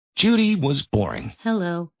Judy was boring.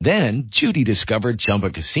 Hello. Then Judy discovered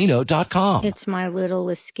ChumbaCasino.com. It's my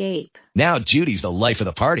little escape. Now Judy's the life of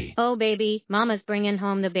the party. Oh, baby, mama's bringing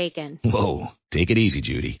home the bacon. Whoa, take it easy,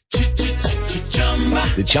 Judy.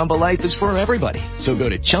 The Chumba life is for everybody. So go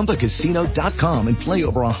to ChumbaCasino.com and play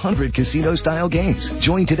over 100 casino-style games.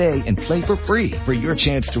 Join today and play for free for your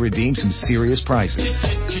chance to redeem some serious prizes.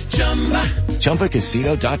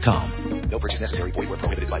 ChumbaCasino.com. No purchase necessary. Void where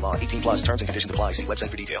prohibited by law. 18 plus terms and conditions apply. See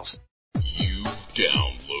website for details. You've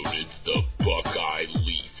downloaded the Buckeye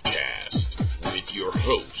Leafcast with your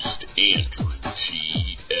host, Andrew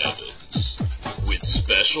T. Evans, with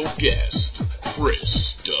special guest,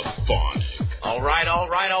 Chris Stefanick. All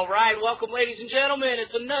right. Welcome, ladies and gentlemen.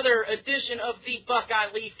 It's another edition of the Buckeye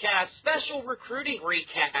Leafcast, special recruiting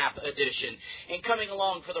recap edition. And coming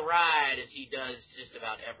along for the ride, as he does just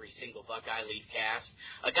about every single Buckeye Leafcast,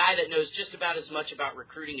 a guy that knows just about as much about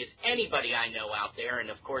recruiting as anybody I know out there. And,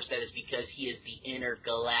 of course, that is because he is the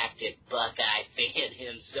intergalactic Buckeye fan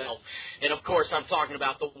himself. And, of course, I'm talking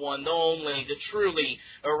about the one, the only, the truly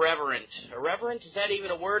irreverent. Irreverent? Is that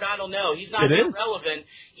even a word? I don't know. He's not irrelevant.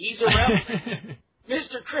 He's irrelevant.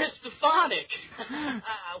 Mr. Chris Stefanick.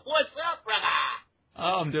 What's up, brother?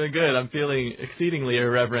 Oh, I'm doing good. I'm feeling exceedingly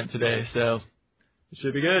irreverent today, so it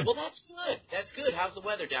should be good. Well, that's good. That's good. How's the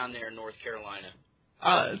weather down there in North Carolina?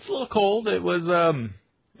 It's a little cold. It was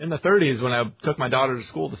in the 30s when I took my daughter to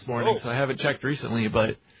school this morning, so I haven't checked recently.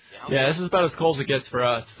 But, yeah, this is about as cold as it gets for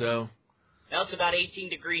us. So. Now it's about 18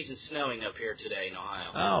 degrees and snowing up here today in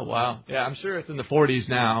Ohio. Oh, wow. Yeah, I'm sure it's in the 40s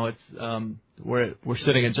now. It's we're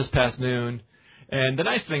sitting at just past noon. And the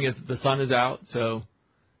nice thing is the sun is out, so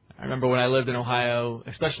I remember when I lived in Ohio,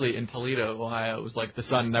 especially in Toledo, Ohio, it was like the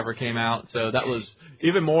sun never came out. So that was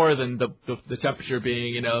even more than the temperature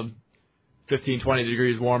being, 15, 20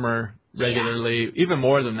 degrees warmer regularly. Yeah. Even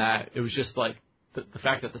more than that, it was just like the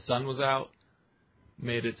fact that the sun was out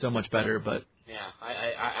made it so much better. But yeah,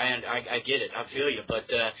 I get it. I feel you.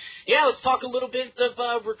 But, let's talk a little bit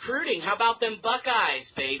of recruiting. How about them Buckeyes,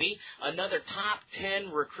 baby? Another top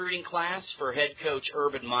 10 recruiting class for head coach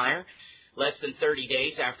Urban Meyer. Less than 30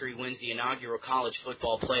 days after he wins the inaugural college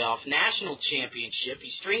football playoff national championship, he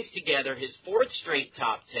strings together his fourth straight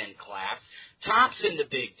top 10 class, tops in the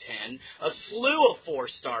Big Ten, a slew of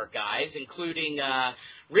four-star guys, including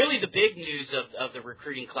really the big news of the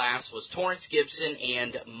recruiting class was Torrance Gibson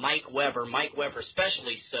and Mike Weber. Mike Weber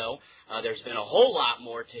especially so. There's been a whole lot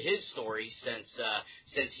more to his story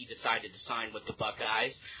since he decided to sign with the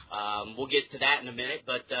Buckeyes. We'll get to that in a minute.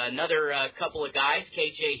 But another couple of guys,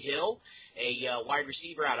 K.J. Hill, a wide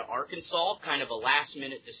receiver out of Arkansas, kind of a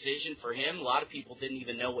last-minute decision for him. A lot of people didn't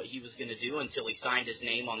even know what he was going to do until he signed his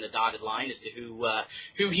name on the dotted line as to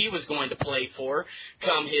who he was going to play for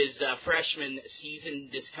come his freshman season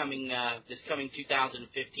this coming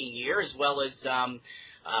 2015 year, as well as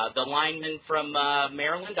the lineman from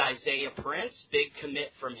Maryland, Isaiah Prince, big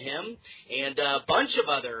commit from him, and a bunch of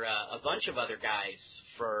other guys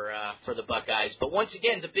for the Buckeyes. But once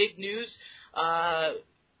again, the big news,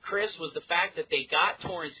 Chris, was the fact that they got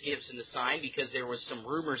Torrance Gibson to sign because there was some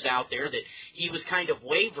rumors out there that he was kind of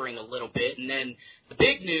wavering a little bit. And then the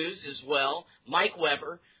big news as well, Mike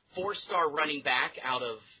Weber, four-star running back out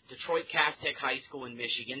of Detroit Castech High School in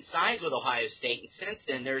Michigan, signs with Ohio State. And since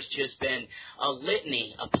then, there's just been a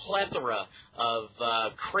litany, a plethora of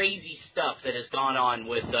crazy stuff that has gone on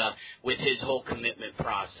with his whole commitment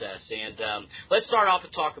process. And let's start off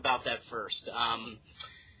and talk about that first.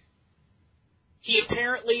 He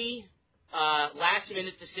apparently,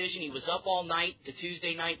 last-minute decision, he was up all night the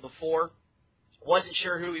Tuesday night before, wasn't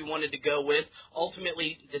sure who he wanted to go with,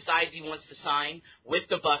 ultimately decides he wants to sign with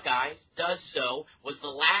the Buckeyes, does so, was the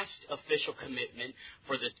last official commitment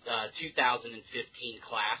for the 2015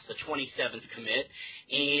 class, the 27th commit,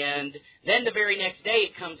 and then the very next day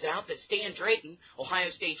it comes out that Stan Drayton, Ohio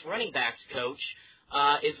State's running backs coach,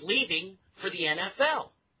 is leaving for the NFL.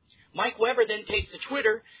 Mike Weber then takes to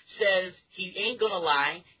Twitter, says he ain't going to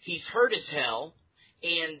lie, he's hurt as hell,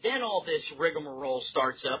 and then all this rigmarole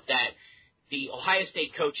starts up that the Ohio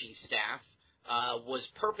State coaching staff was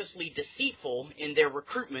purposely deceitful in their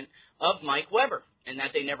recruitment of Mike Weber, and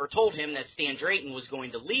that they never told him that Stan Drayton was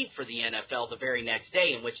going to leave for the NFL the very next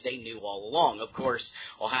day, in which they knew all along. Of course,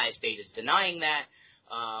 Ohio State is denying that.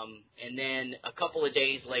 And then a couple of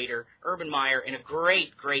days later, Urban Meyer, in a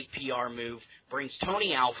great PR move, brings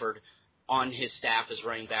Tony Alford on his staff as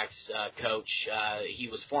running backs coach. He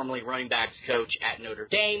was formerly running backs coach at Notre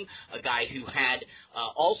Dame, a guy who had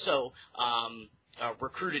also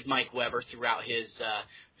recruited Mike Weber throughout his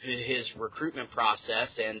recruitment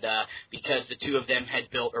process. And because the two of them had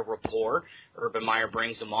built a rapport, Urban Meyer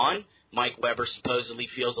brings him on. Mike Weber supposedly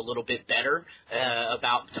feels a little bit better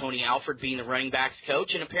about Tony Alford being the running backs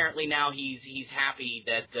coach, and apparently now he's happy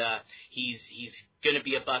that he's going to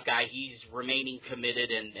be a Buckeye. He's remaining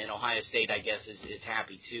committed, and Ohio State, I guess, is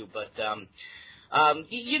happy too. But talk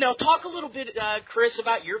a little bit, Chris,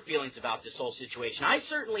 about your feelings about this whole situation. I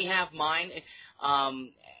certainly have mine.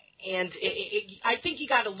 And I think you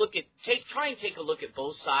got to try and take a look at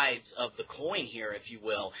both sides of the coin here, if you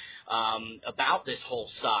will, about this whole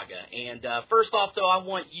saga. And first off, though, I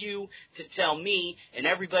want you to tell me and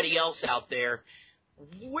everybody else out there,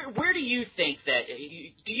 where do you think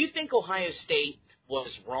do you think Ohio State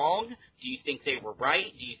was wrong? Do you think they were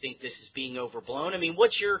right? Do you think this is being overblown? I mean,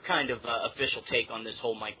 what's your kind of official take on this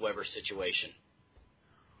whole Mike Weber situation?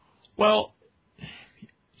 Well,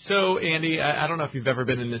 so, Andy, I don't know if you've ever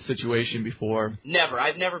been in this situation before. Never.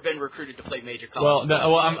 I've never been recruited to play major college.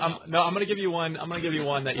 Well, I'm going to give you one. I'm going to give you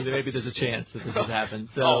one that maybe there's a chance that this has happened.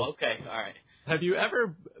 So, okay. All right. Have you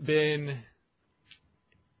ever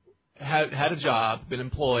had a job, been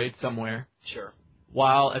employed somewhere? Sure.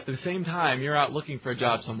 While at the same time you're out looking for a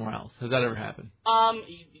job somewhere else? Has that ever happened?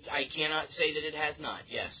 I cannot say that it has not.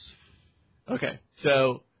 Yes. Okay.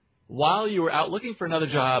 So, while you were out looking for another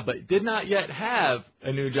job but did not yet have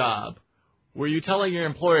a new job, were you telling your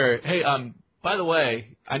employer, hey, by the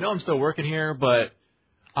way, I know I'm still working here, but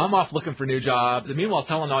I'm off looking for new jobs, and meanwhile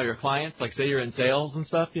telling all your clients, like say you're in sales and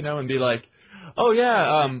stuff, and be like, oh,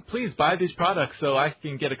 yeah, please buy these products so I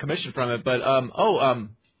can get a commission from it, but,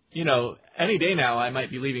 any day now I might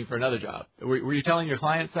be leaving for another job. Were you telling your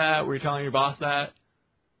clients that? Were you telling your boss that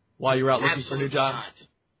while you were out looking for a new job? Absolutely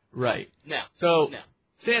not. Right. No. So, no.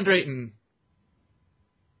 Stan Drayton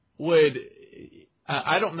would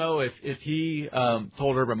I don't know if he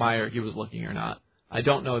told Urban Meyer he was looking or not. I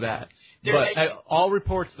don't know that. But all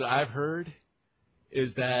reports that I've heard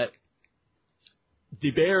is that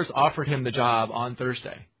the Bears offered him the job on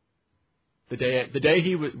Thursday. The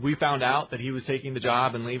day we found out that he was taking the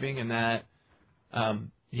job and leaving, and that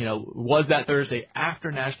was that Thursday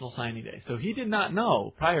after National Signing Day. So he did not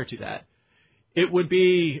know prior to that. It would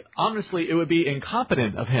be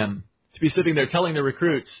incompetent of him to be sitting there telling the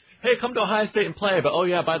recruits, hey, come to Ohio State and play, but, oh,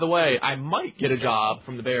 yeah, by the way, I might get a job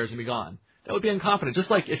from the Bears and be gone. That would be incompetent. Just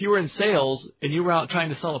like if you were in sales and you were out trying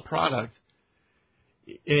to sell a product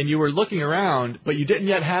and you were looking around, but you didn't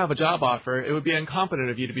yet have a job offer, it would be incompetent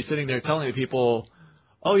of you to be sitting there telling the people,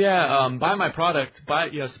 oh, yeah, buy my product,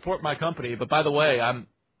 support my company, but by the way, I'm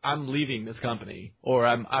leaving this company, or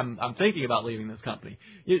I'm thinking about leaving this company.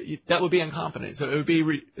 That would be incompetent. So it would be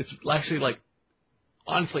it's actually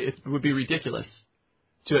honestly, it would be ridiculous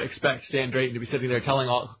to expect Stan Drayton to be sitting there telling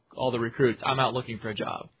all the recruits, I'm out looking for a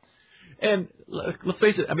job. And let's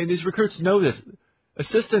face it, I mean, these recruits know this.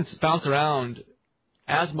 Assistants bounce around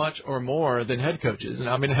as much or more than head coaches, and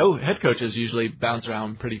I mean, head coaches usually bounce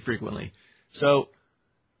around pretty frequently. So,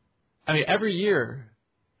 I mean, every year,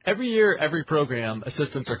 every program,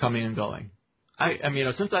 assistants are coming and going. I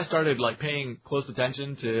mean, since I started paying close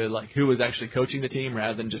attention to who was actually coaching the team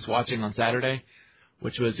rather than just watching on Saturday,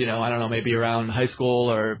 which was I don't know, maybe around high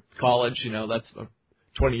school or college. That's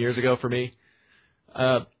 20 years ago for me.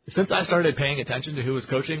 Since I started paying attention to who was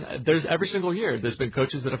coaching, every single year there's been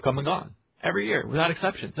coaches that have come and gone every year without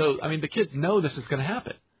exception. So I mean, the kids know this is going to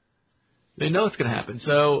happen. They know it's going to happen.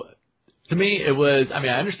 So to me, it was. I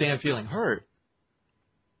mean, I understand feeling hurt.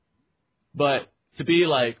 But to be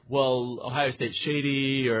well, Ohio State's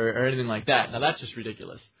shady or anything like that, now that's just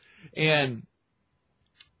ridiculous. And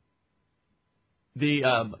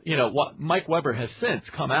what Mike Weber has since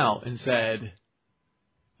come out and said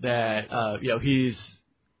that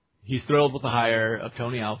he's thrilled with the hire of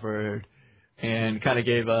Tony Alford, and kind of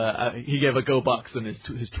gave a Go Bucks in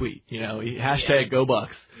his tweet. Hashtag Go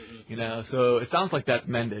Bucks. So it sounds like that's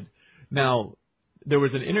mended. Now there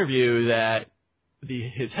was an interview that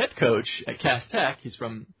his head coach at Cass Tech, he's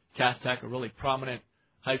from Cass Tech, a really prominent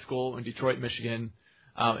high school in Detroit, Michigan.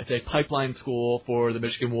 It's a pipeline school for the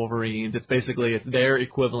Michigan Wolverines. It's their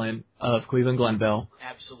equivalent of Cleveland Glenville.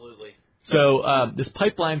 Absolutely. So this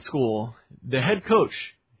pipeline school, the head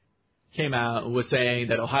coach came out and was saying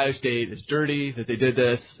that Ohio State is dirty, that they did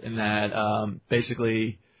this, and that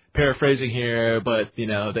basically, paraphrasing here, but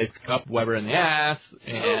they cupped Weber in the ass,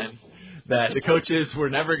 and that the coaches were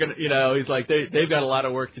never going to, he's like, they've got a lot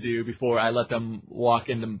of work to do before I let them walk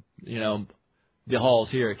into, the halls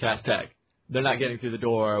here at Cass Tech. They're not getting through the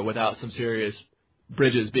door without some serious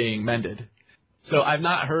bridges being mended. So I've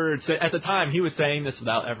not heard, at the time he was saying this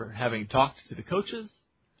without ever having talked to the coaches.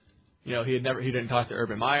 He didn't talk to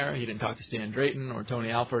Urban Meyer, he didn't talk to Stan Drayton or Tony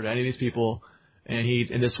Alford or any of these people,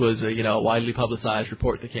 and this was a widely publicized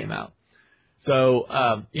report that came out.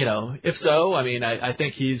 So, if so, I mean, I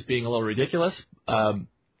think he's being a little ridiculous. And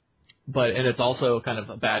it's also kind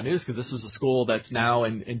of bad news because this was a school that's now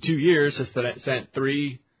in 2 years has sent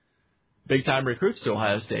 3 big-time recruits to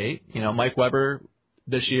Ohio State. Mike Weber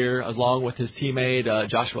this year, along with his teammate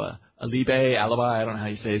Joshua Alibi, I don't know how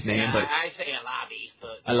you say his name. Yeah, but I say Alabi,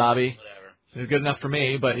 but Alabi. whatever. It's good enough for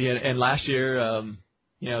me. But and last year,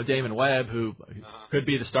 Damon Webb, who could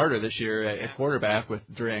be the starter this year at quarterback with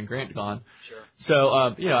Duran Grant gone. Sure.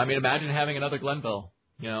 So, imagine having another Glenville.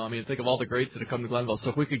 Think of all the greats that have come to Glenville. So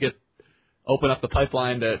if we could open up the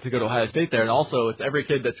pipeline to go to Ohio State there, and also it's every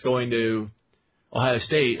kid that's going to Ohio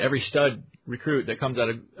State, every stud recruit that comes out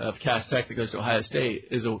of Cass Tech that goes to Ohio State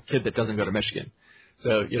is a kid that doesn't go to Michigan.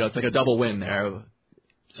 So, it's like a double win there.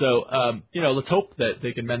 So, let's hope that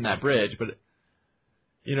they can mend that bridge. But,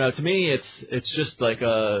 to me, it's just like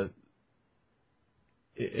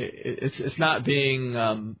it's not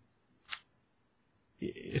being,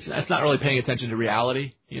 it's not really paying attention to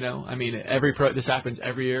reality. I mean, this happens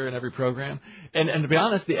every year in every program. And to be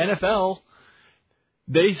honest, the NFL,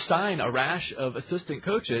 they sign a rash of assistant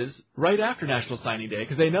coaches right after National Signing Day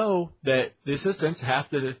because they know that the assistants have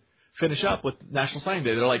to finish up with National Signing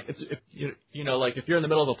Day. They're like, if you're in the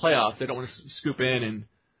middle of a playoff, they don't want to scoop in and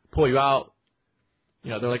pull you out.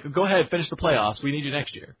 They're like, go ahead, finish the playoffs. We need you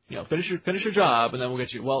next year. Finish your job, and then we'll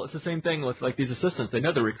get you. Well, it's the same thing with like these assistants. They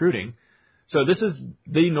know they're recruiting. So this is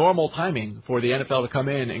the normal timing for the NFL to come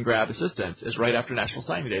in and grab assistants is right after National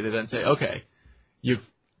Signing Day. They then say, okay,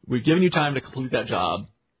 we've given you time to complete that job.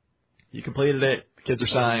 You completed it. The kids are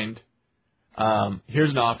signed. Here's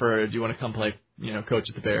an offer. Do you want to come play, coach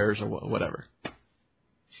at the Bears or whatever?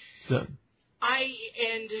 So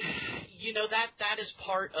that is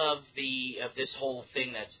part of this whole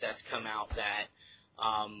thing that's come out that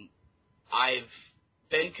I've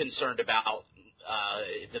been concerned about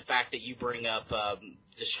the fact that you bring up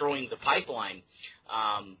destroying the pipeline.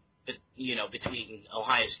 Between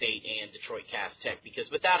Ohio State and Detroit Cass Tech, because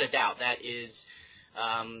without a doubt that is,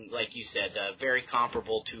 like you said, very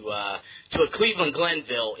comparable to a Cleveland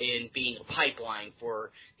Glenville in being a pipeline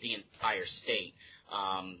for the entire state.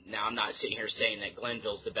 Now, I'm not sitting here saying that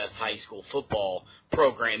Glenville's the best high school football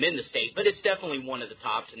program in the state, but it's definitely one of the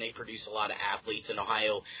tops, and they produce a lot of athletes in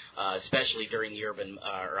Ohio, especially during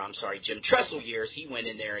the Jim Tressel years. He went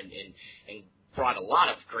in there and brought a lot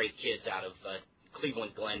of great kids out of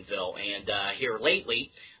Cleveland Glenville, and here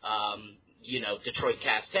lately, Detroit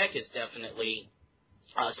Cass Tech has definitely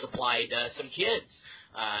supplied some kids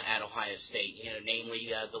at Ohio State,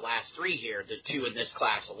 namely the last 3 here, the 2 in this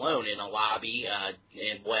class alone, in Alabi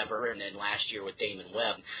and Weber, and then last year with Damon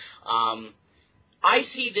Webb. I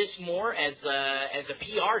see this more as a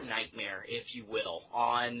PR nightmare, if you will,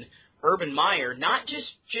 on Urban Meyer, not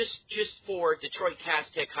just for Detroit Cass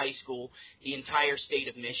Tech High School, the entire state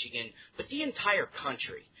of Michigan, but the entire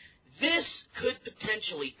country. This could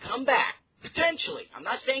potentially come back. Potentially. I'm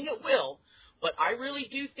not saying it will, but I really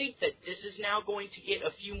do think that this is now going to get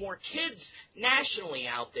a few more kids nationally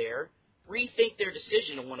out there rethink their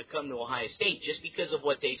decision to want to come to Ohio State just because of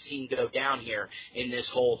what they've seen go down here in this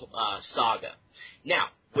whole saga. Now,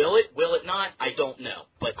 will it not? I don't know.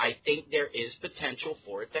 But I think there is potential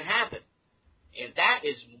for it to happen. And that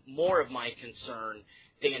is more of my concern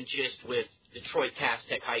than just with Detroit Cass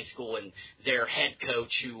Tech High School and their head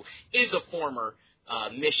coach, who is a former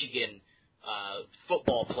Michigan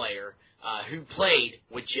football player who played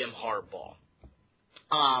with Jim Harbaugh.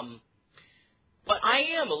 But I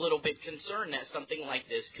am a little bit concerned that something like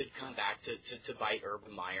this could come back to bite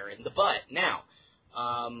Urban Meyer in the butt. Now,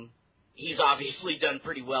 he's obviously done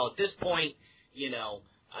pretty well at this point.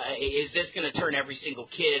 Is this going to turn every single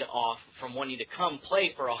kid off from wanting to come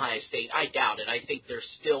play for Ohio State? I doubt it. I think they're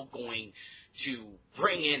still going to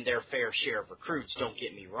bring in their fair share of recruits, don't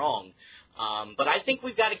get me wrong. But I think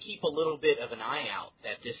we've got to keep a little bit of an eye out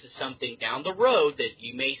that this is something down the road that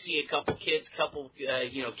you may see a couple kids,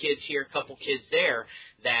 kids here, couple kids there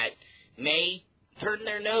that may turn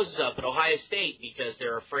their noses up at Ohio State because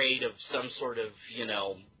they're afraid of some sort of,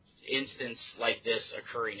 instance like this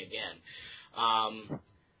occurring again.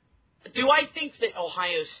 Do I think that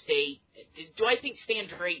Ohio State – do I think Stan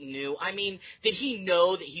Drayton knew? I mean, did he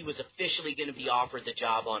know that he was officially going to be offered the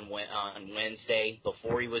job on Wednesday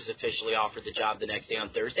before he was officially offered the job the next day on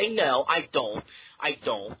Thursday? No, I don't.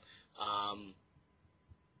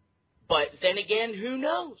 But then again, who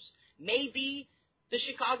knows? Maybe The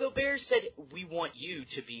Chicago Bears said, we want you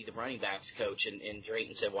to be the running backs coach. And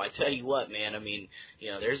Drayton said, well, I tell you what, man, I mean,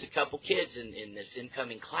 there's a couple kids in this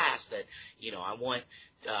incoming class that, I want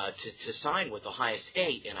to sign with Ohio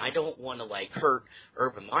State, and I don't want to, hurt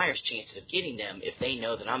Urban Meyer's chances of getting them if they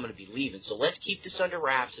know that I'm going to be leaving. So let's keep this under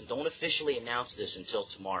wraps and don't officially announce this until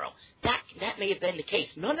tomorrow. That may have been the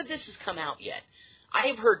case. None of this has come out yet. I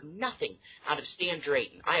have heard nothing out of Stan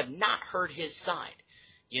Drayton. I have not heard his side.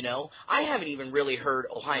 I haven't even really heard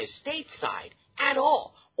Ohio State's side at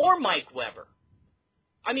all, or Mike Weber.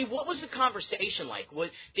 I mean, what was the conversation like?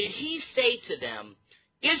 Did he say to them,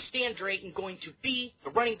 is Stan Drayton going to be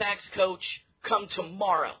the running backs coach come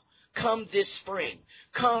tomorrow, come this spring,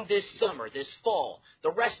 come this summer, this fall,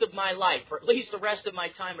 the rest of my life, or at least the rest of my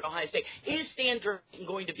time at Ohio State? Is Stan Drayton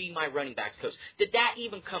going to be my running backs coach? Did that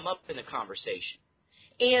even come up in the conversation?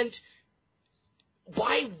 And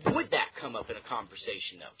why would that come up in a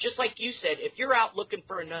conversation, though? Just like you said, if you're out looking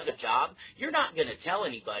for another job, you're not going to tell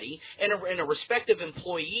anybody, and a respective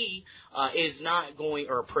employee is not going,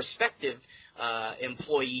 or a prospective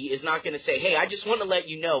employee is not going to say, hey, I just want to let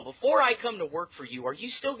you know, before I come to work for you, are you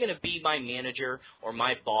still going to be my manager or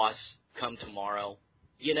my boss come tomorrow?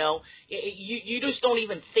 You just don't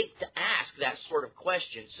even think to ask that sort of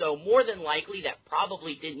question. So more than likely that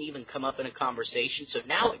probably didn't even come up in a conversation. So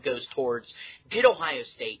now it goes towards, did Ohio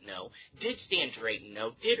State know? Did Stan Drayton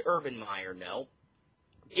know? Did Urban Meyer know?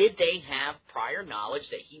 Did they have prior knowledge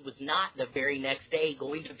that he was not the very next day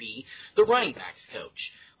going to be the running backs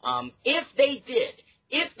coach? If they did,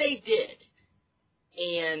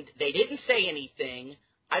 and they didn't say anything,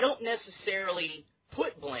 I don't necessarily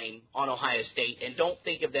put blame on Ohio State and don't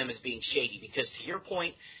think of them as being shady, because to your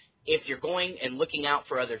point, if you're going and looking out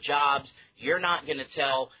for other jobs, you're not going to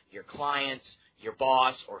tell your clients, your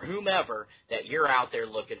boss, or whomever that you're out there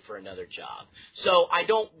looking for another job. So I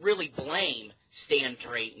don't really blame Stan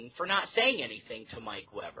Drayton for not saying anything to Mike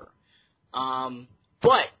Weber.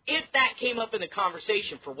 But if that came up in the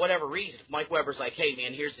conversation for whatever reason, if Mike Weber's like, hey,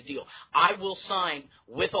 man, here's the deal. I will sign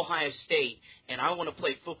with Ohio State, and I want to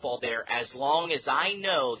play football there as long as I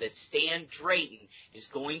know that Stan Drayton is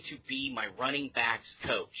going to be my running backs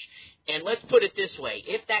coach. And let's put it this way.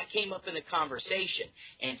 If that came up in the conversation,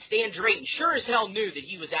 and Stan Drayton sure as hell knew that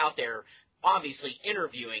he was out there obviously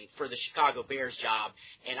interviewing for the Chicago Bears job,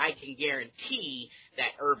 and I can guarantee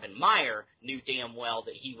that Urban Meyer knew damn well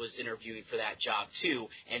that he was interviewing for that job too,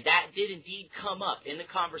 and that did indeed come up in the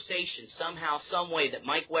conversation somehow, some way that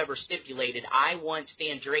Mike Weber stipulated, I want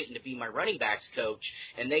Stan Drayton to be my running backs coach,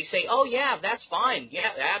 and they say, oh yeah, that's fine, yeah,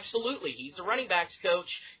 absolutely, he's the running backs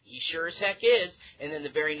coach, he sure as heck is, and then the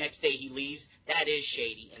very next day he leaves. That is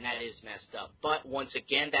shady, and that is messed up, but once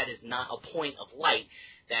again, that is not a point of light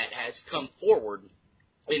that has come forward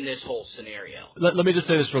in this whole scenario. Let me just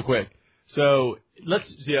say this real quick. So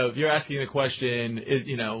if you're asking the question,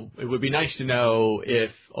 it would be nice to know if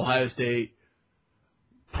Ohio State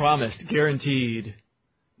guaranteed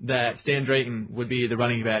that Stan Drayton would be the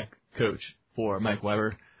running back coach for Mike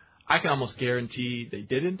Weber. I can almost guarantee they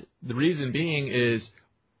didn't. The reason being is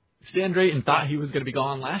Stan Drayton thought he was going to be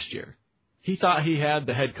gone last year. He thought he had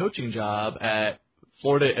the head coaching job at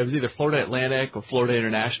Florida. It was either Florida Atlantic or Florida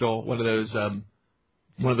International, one of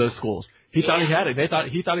those schools. He thought he had it.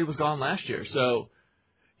 He thought he was gone last year. So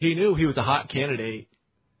he knew he was a hot candidate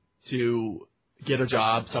to get a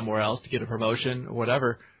job somewhere else, to get a promotion or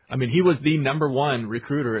whatever. I mean, he was the number one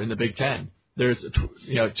recruiter in the Big Ten. There's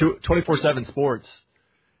 24/7 Sports.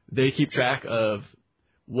 They keep track of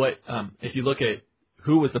what if you look at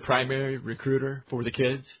who was the primary recruiter for the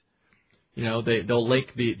kids. They'll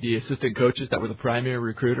link the assistant coaches that were the primary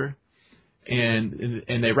recruiter, and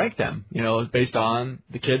they rank them, based on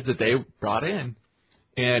the kids that they brought in.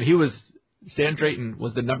 And Stan Drayton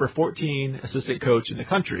was the number 14 assistant coach in the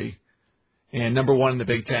country, and number one in the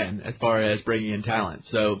Big Ten as far as bringing in talent.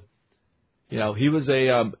 So, he was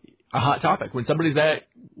a hot topic. When somebody's a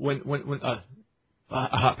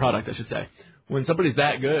hot product, I should say. When somebody's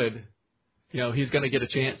that good, he's going to get a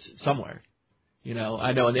chance somewhere.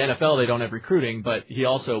 I know in the NFL they don't have recruiting, but he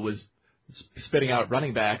also was spitting out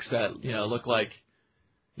running backs that, look like,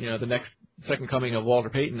 the next second coming of Walter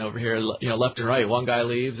Payton over here, left and right. One guy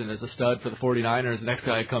leaves and is a stud for the 49ers. The next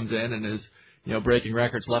guy comes in and is, breaking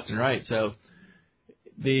records left and right. So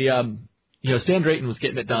Stan Drayton was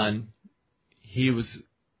getting it done. He was,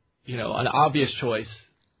 an obvious choice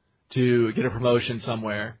to get a promotion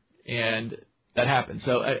somewhere, and that happened.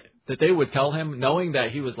 So that they would tell him, knowing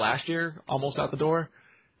that he was last year almost out the door,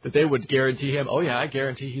 that they would guarantee him, oh yeah, I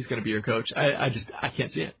guarantee he's going to be your coach. I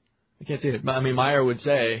can't see it. I can't see it. I mean, Meyer would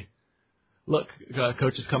say, look,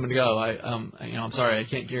 coach is coming to go. I'm sorry, I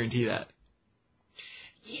can't guarantee that.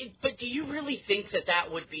 But do you really think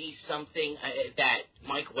that would be something that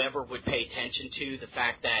Mike Weber would pay attention to, the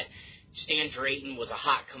fact that Stan Drayton was a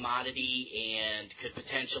hot commodity and could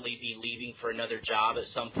potentially be leaving for another job at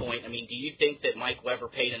some point? I mean, do you think that Mike Weber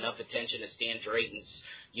paid enough attention to Stan Drayton's,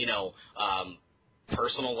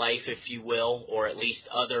 personal life, if you will, or at least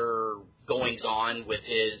other goings-on with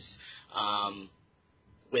his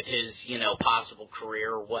possible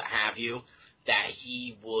career or what have you, that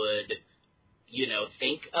he would,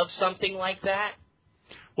 think of something like that?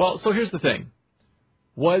 Well, so here's the thing.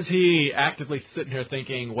 Was he actively sitting here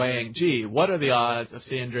thinking, weighing, gee, what are the odds of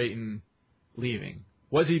Stan Drayton leaving?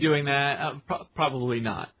 Was he doing that? Probably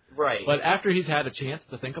not. Right. But after he's had a chance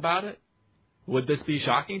to think about it, would this be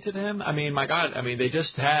shocking to him? I mean, my God, they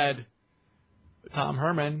just had Tom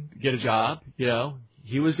Herman get a job.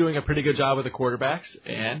 He was doing a pretty good job with the quarterbacks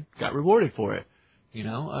and got rewarded for it.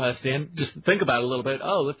 Stan, just think about it a little bit.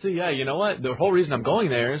 Oh, let's see. Yeah, you know what? The whole reason I'm going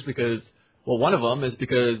there is because, well, one of them is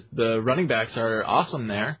because the running backs are awesome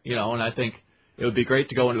there, and I think it would be great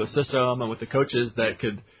to go into a system and with the coaches that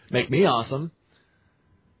could make me awesome.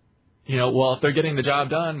 Well, if they're getting the job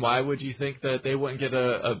done, why would you think that they wouldn't get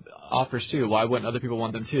offers too? Why wouldn't other people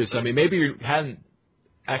want them too? So, maybe you hadn't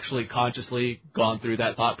actually consciously gone through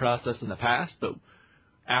that thought process in the past, but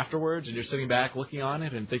afterwards, and you're sitting back looking on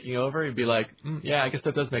it and thinking over, you'd be like, yeah, I guess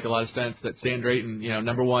that does make a lot of sense that Stan Drayton,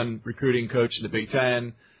 number one recruiting coach in the Big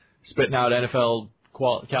Ten, spitting out NFL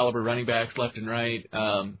caliber running backs left and right.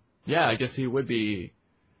 Yeah, I guess he would be,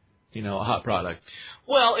 a hot product.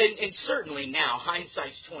 Well, and certainly now,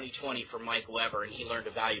 hindsight's 20/20 for Mike Weber, and he learned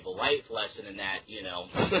a valuable life lesson in that,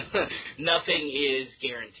 nothing is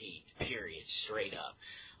guaranteed, period, straight up.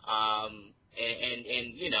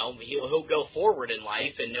 And he'll go forward in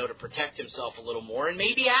life and know to protect himself a little more and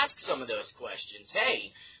maybe ask some of those questions.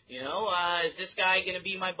 Hey, is this guy going to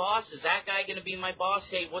be my boss? Is that guy going to be my boss?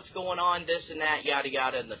 Hey, what's going on? This and that, yada,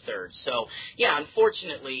 yada, and the third. So, yeah,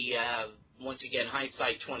 unfortunately, once again,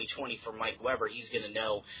 hindsight 20/20 for Mike Weber, he's going to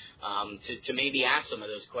know to maybe ask some of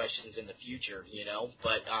those questions in the future,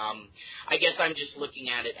 But I guess I'm just looking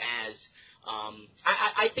at it as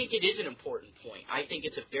I think it is an important point. I think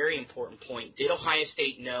it's a very important point. Did Ohio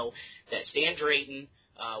State know that Stan Drayton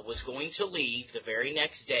was going to leave the very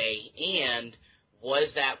next day, and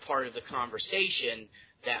was that part of the conversation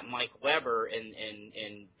that Mike Weber and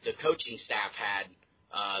the coaching staff had,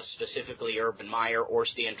 specifically Urban Meyer or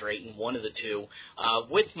Stan Drayton, one of the two,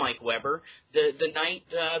 with Mike Weber the night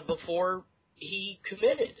before he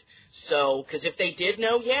committed? So, because if they did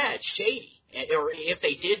know, yeah, it's shady. Or if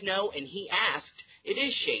they did know and he asked, it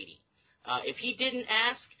is shady. If he didn't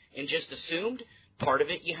ask and just assumed, part of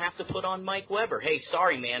it you have to put on Mike Weber. Hey,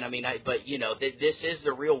 sorry, man. But this is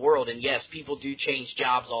the real world, and yes, people do change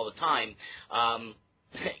jobs all the time.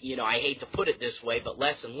 I hate to put it this way, but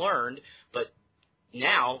lesson learned. But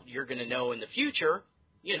now you're going to know in the future,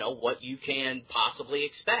 what you can possibly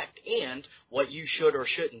expect and what you should or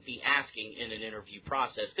shouldn't be asking in an interview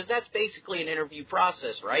process. Because that's basically an interview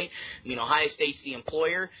process, right? Ohio State's the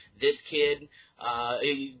employer. This kid,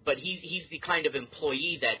 but he's the kind of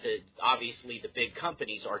employee that obviously the big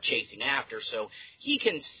companies are chasing after. So he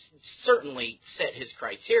can certainly set his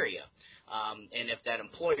criteria. And if that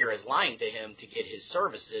employer is lying to him to get his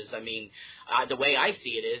services, the way I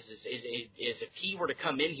see it is if he were to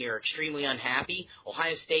come in here extremely unhappy,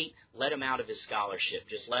 Ohio State, let him out of his scholarship.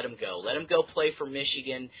 Just let him go. Let him go play for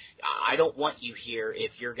Michigan. I don't want you here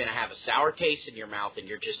if you're going to have a sour taste in your mouth and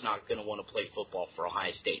you're just not going to want to play football for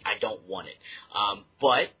Ohio State. I don't want it.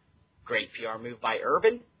 But great PR move by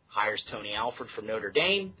Urban. Hires Tony Alford from Notre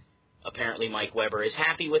Dame. Apparently Mike Weber is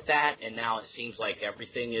happy with that, and now it seems like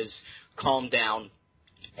everything is calmed down,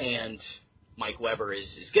 and Mike Weber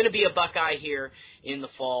is going to be a Buckeye here in the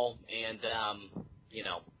fall, and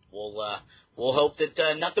we'll hope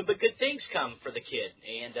that nothing but good things come for the kid,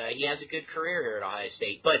 and he has a good career here at Ohio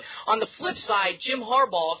State. But on the flip side, Jim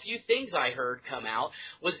Harbaugh, a few things I heard come out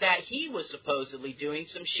was that he was supposedly doing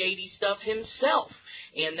some shady stuff himself,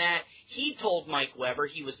 and that he told Mike Weber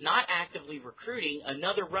he was not actively recruiting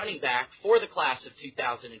another running back for the class of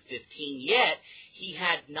 2015, yet he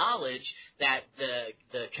had knowledge that the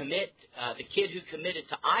kid who committed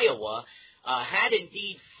to Iowa had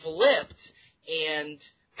indeed flipped and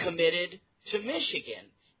committed to Michigan.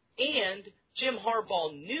 And Jim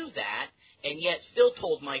Harbaugh knew that, and yet still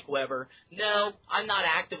told Mike Weber, no, I'm not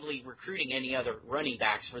actively recruiting any other running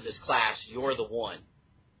backs for this class. You're the one.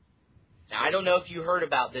 Now, I don't know if you heard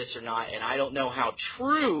about this or not, and I don't know how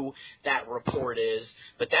true that report is,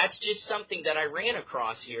 but that's just something that I ran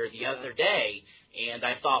across here the other day, and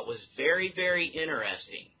I thought was very, very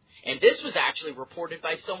interesting. And this was actually reported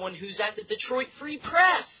by someone who's at the Detroit Free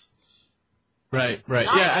Press. Right.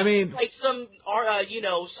 Not Yeah, I mean, like some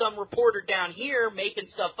reporter down here making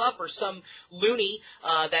stuff up, or some loony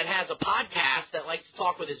that has a podcast that likes to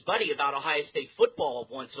talk with his buddy about Ohio State football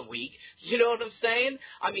once a week. You know what I'm saying?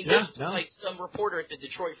 I mean, this was like some reporter at the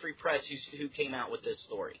Detroit Free Press who came out with this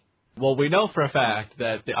story. Well, we know for a fact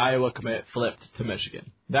that the Iowa commit flipped to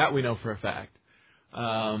Michigan. That we know for a fact.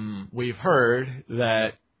 We've heard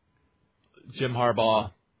that Jim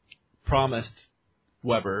Harbaugh promised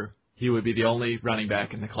Weber he would be the only running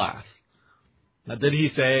back in the class. Now, did he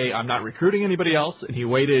say, I'm not recruiting anybody else? And he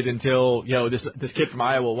waited until, this kid from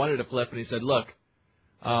Iowa wanted to flip, and he said, look,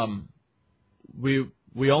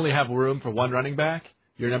 we only have room for one running back.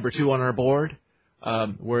 You're number 2 on our board.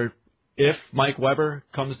 If Mike Weber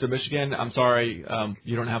comes to Michigan, I'm sorry,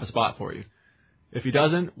 you don't have a spot for you. If he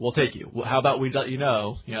doesn't, we'll take you. How about we let you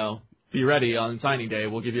know, be ready on signing day.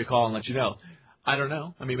 We'll give you a call and let you know. I don't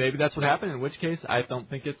know. I mean, maybe that's what happened, in which case I don't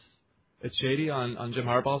think it's shady on Jim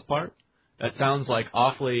Harbaugh's part. That sounds like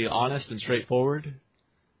awfully honest and straightforward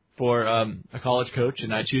for a college coach,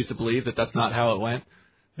 and I choose to believe that that's not how it went,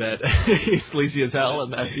 that he's sleazy as hell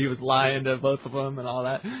and that he was lying to both of them and all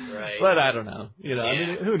that. Right. But I don't know. I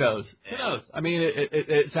mean, who knows? Who knows? I mean,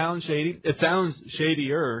 it sounds shady. It sounds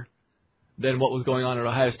shadier than what was going on at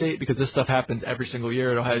Ohio State, because this stuff happens every single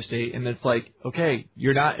year at Ohio State, and it's like, okay,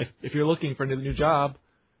 you're not, if you're looking for a new job,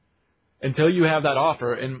 until you have that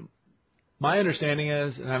offer, and my understanding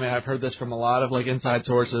is, and I mean, I've heard this from a lot of inside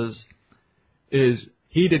sources, is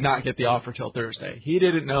he did not get the offer till Thursday. He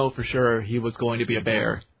didn't know for sure he was going to be a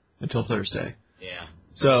Bear until Thursday. Yeah.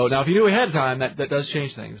 So now if he knew ahead of time, that does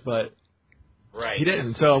change things, but right. He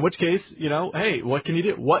didn't. So in which case, hey, what can he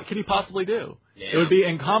do? What can he possibly do? Yeah. It would be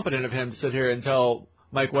incompetent of him to sit here and tell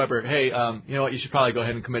Mike Weber, hey, you know what, you should probably go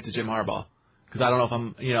ahead and commit to Jim Harbaugh, because I don't know if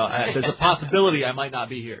I'm, there's a possibility I might not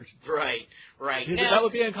be here. Right. Now, that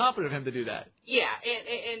would be incompetent of him to do that. Yeah,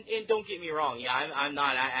 and don't get me wrong. Yeah, I'm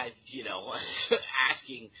not,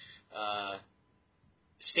 asking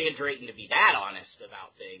Stan Drayton to be that honest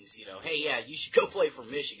about things. Hey, yeah, you should go play for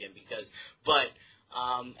Michigan but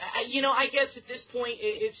I guess at this point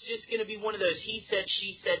it's just going to be one of those he said,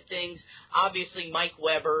 she said things. Obviously, Mike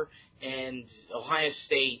Weber and Ohio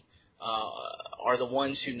State are the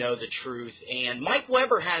ones who know the truth, and Mike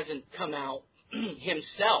Weber hasn't come out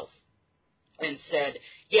himself and said,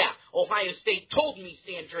 yeah, Ohio State told me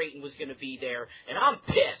Stan Drayton was going to be there, and I'm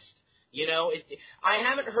pissed. I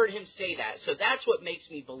haven't heard him say that, so that's what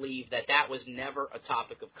makes me believe that was never a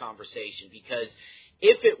topic of conversation, because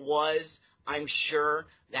if it was, I'm sure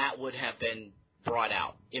that would have been brought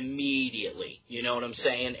out immediately. You know what I'm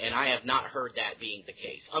saying? And I have not heard that being the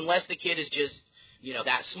case, unless the kid is just,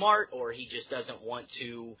 that smart, or he just doesn't want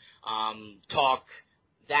to talk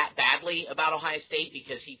that badly about Ohio State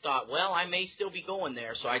because he thought, well, I may still be going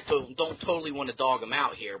there, so I don't totally want to dog him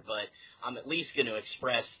out here, but I'm at least going to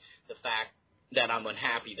express the fact that I'm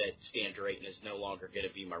unhappy that Stan Drayton is no longer going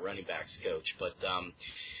to be my running backs coach. But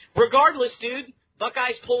regardless, dude,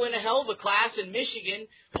 Buckeyes pull in a hell of a class, and Michigan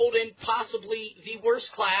pulled in possibly the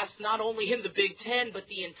worst class, not only in the Big Ten, but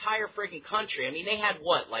the entire friggin' country. I mean, they had,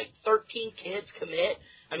 13 kids commit?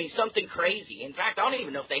 I mean, something crazy. In fact, I don't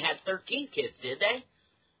even know if they had 13 kids, did they?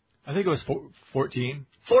 I think it was 14.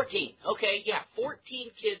 14. Okay, yeah,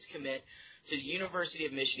 14 kids commit to the University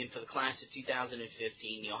of Michigan for the class of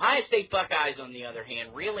 2015. The Ohio State Buckeyes, on the other hand,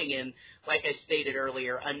 reeling in, like I stated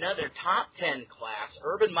earlier, another top 10 class.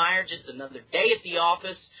 Urban Meyer, just another day at the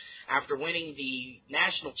office after winning the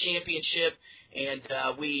national championship. And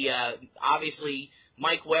we obviously,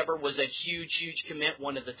 Mike Weber was a huge commit,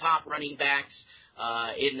 one of the top running backs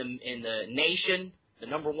in the nation. The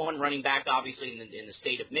number one running back, obviously, in the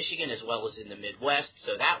state of Michigan, as well as in the Midwest.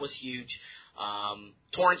 So that was huge.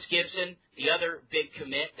 Torrance Gibson, the other big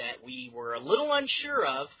commit that we were a little unsure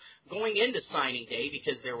of going into signing day,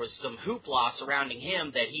 because there was some hoopla surrounding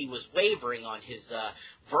him that he was wavering on his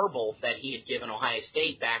verbal that he had given Ohio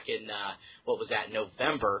State back in,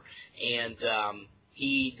 November. And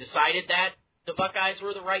he decided that the Buckeyes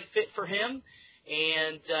were the right fit for him.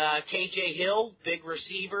 And K.J. Hill, big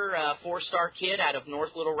receiver, 4-star kid out of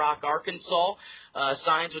North Little Rock, Arkansas,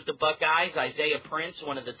 signs with the Buckeyes. Isaiah Prince,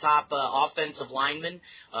 one of the top offensive linemen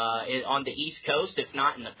on the East Coast, if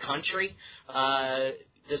not in the country,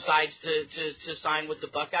 decides to sign with the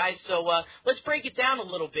Buckeyes. So let's break it down a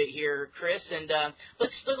little bit here, Chris, and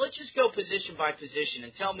let's just go position by position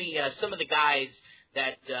and tell me some of the guys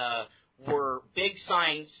that were big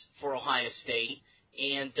signs for Ohio State,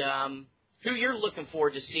 and who you're looking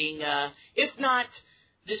forward to seeing, if not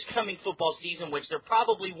this coming football season, which there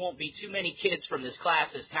probably won't be too many kids from this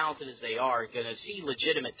class, as talented as they are, going to see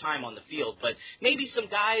legitimate time on the field. But maybe some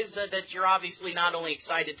guys that you're obviously not only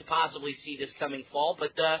excited to possibly see this coming fall,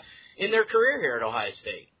 but in their career here at Ohio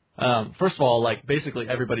State. First of all, like, basically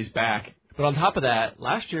everybody's back. But on top of that,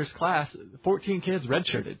 last year's class, 14 kids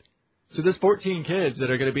redshirted. So there's 14 kids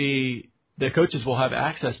that are going to be, the coaches will have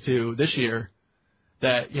access to this year.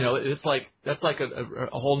 That, you know, it's like, that's like a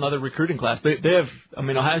whole nother recruiting class. They have, I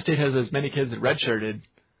mean, Ohio State has as many kids that redshirted,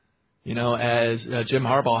 you know, as Jim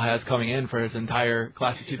Harbaugh has coming in for his entire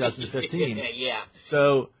class of 2015. Yeah.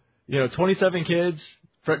 So, you know, 27 kids,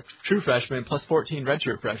 true freshmen, plus 14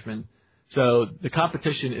 redshirt freshmen. So the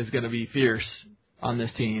competition is going to be fierce on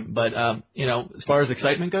this team. But, you know, as far as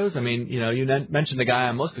excitement goes, I mean, you know, you mentioned the guy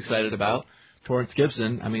I'm most excited about, Torrance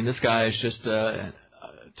Gibson. I mean, this guy is just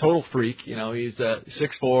total freak. You know, he's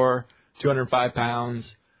 6'4", 205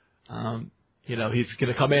 pounds. You know, he's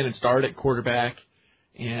going to come in and start at quarterback,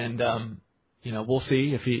 and you know, we'll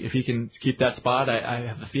see if he can keep that spot. I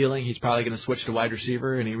have a feeling he's probably going to switch to wide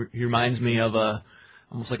receiver, and he reminds me of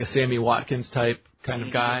almost like a Sammy Watkins type kind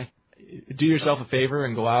of guy. Do yourself a favor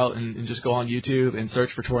and go out and just go on YouTube and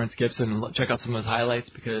search for Torrance Gibson and check out some of his highlights,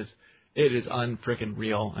 because it is unfreaking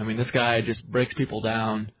real. I mean, this guy just breaks people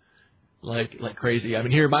down like crazy. I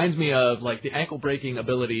mean, he reminds me of like the ankle breaking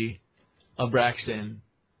ability of Braxton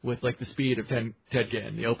with like the speed of Ted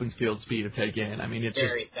Ginn, the open field speed of Ted Ginn. I mean, it's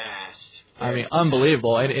very just fast. I mean,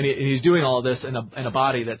 unbelievable. And he's doing all of this in a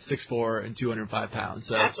body that's 6'4" and 205 pounds.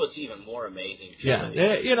 So that's what's even more amazing. Yeah,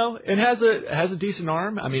 you know, and has a decent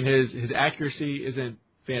arm. I mean, his accuracy isn't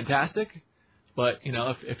fantastic, but you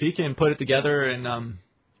know, if he can put it together and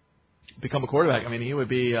become a quarterback, I mean, he would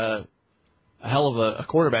be a hell of a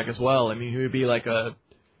quarterback as well. I mean, he would be like a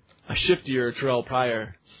shiftier Terrell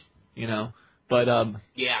Pryor, you know. But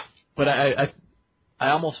yeah. But I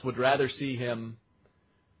almost would rather see him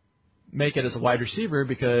make it as a wide receiver,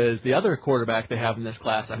 because the other quarterback they have in this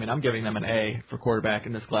class, I mean, I'm giving them an A for quarterback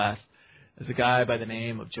in this class, is a guy by the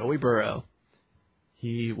name of Joey Burrow.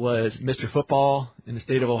 He was Mr. Football in the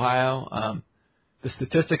state of Ohio. The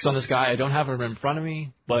statistics on this guy, I don't have them in front of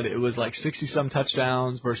me, but it was like 60-some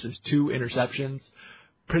touchdowns versus 2 interceptions.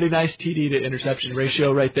 Pretty nice TD to interception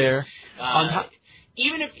ratio right there.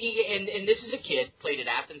 Even if he, and this is a kid, played at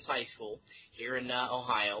Athens High School here in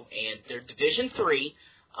Ohio, and they're Division III.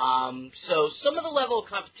 So some of the level of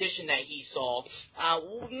competition that he saw,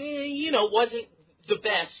 you know, wasn't the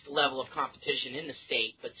best level of competition in the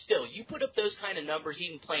state, but still, you put up those kind of numbers,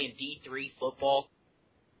 even playing D3 football,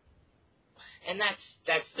 and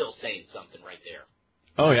that's still saying something right there.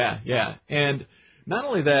 Oh yeah. And not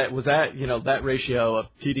only that, was that, you know, that ratio of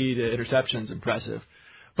TD to interceptions impressive,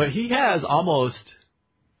 but he has almost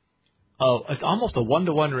a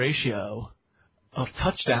 1-to-1 ratio of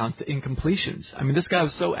touchdowns to incompletions. I mean, this guy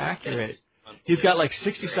was so accurate. He's got like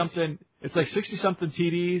 60-something. It's like 60-something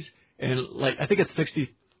TDs, and like I think it's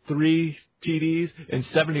 63 TDs and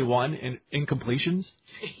 71 in incompletions.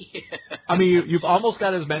 Yeah. I mean, you've almost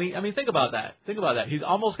got as many. I mean, think about that. He's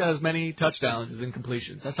almost got as many touchdowns as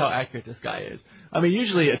incompletions. That's how accurate this guy is. I mean,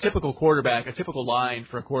 usually a typical line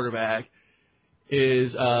for a quarterback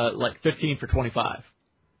is like 15 for 25.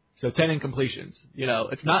 So 10 incompletions. You know,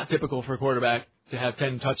 it's not typical for a quarterback to have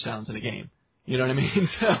 10 touchdowns in a game. You know what I mean?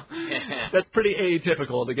 So that's pretty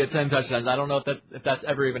atypical to get 10 touchdowns. I don't know if that's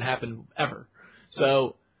ever even happened ever.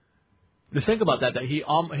 So the thing about that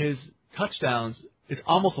his touchdowns is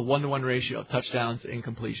almost a 1-to-1 ratio of touchdowns to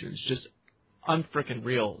incompletions. Just unfreaking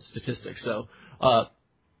real statistics. So,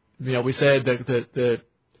 you know, we said that the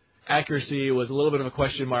accuracy was a little bit of a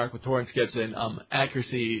question mark with Torrance Gibson.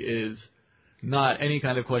 Accuracy is not any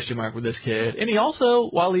kind of question mark with this kid. And he also,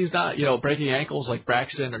 while he's not, you know, breaking ankles like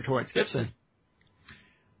Braxton or Torrance Gibson,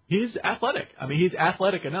 he's athletic. I mean, he's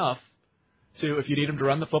athletic enough to, if you need him to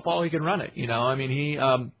run the football, he can run it. You know, I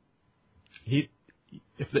mean,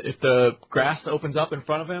 if the grass opens up in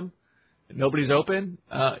front of him, and nobody's open,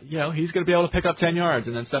 you know, he's going to be able to pick up 10 yards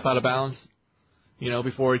and then step out of bounds, you know,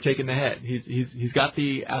 before taking the hit. He's got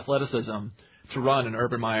the athleticism to run an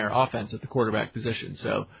Urban Meyer offense at the quarterback position.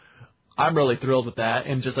 So I'm really thrilled with that.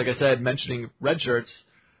 And just like I said, mentioning red shirts,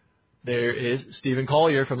 there is Stephen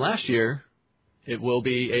Collier from last year. It will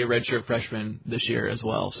be a redshirt freshman this year as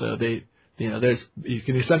well. So you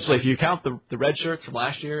can essentially, if you count the red shirts from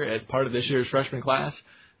last year as part of this year's freshman class,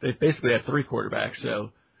 they basically have 3 quarterbacks.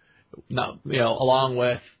 So, along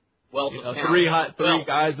with three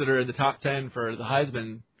guys that are in the top 10 for the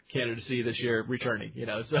Heisman candidacy this year returning. You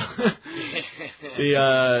know, so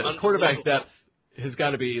the quarterback depth has got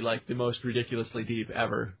to be like the most ridiculously deep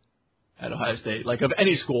ever at Ohio State, like of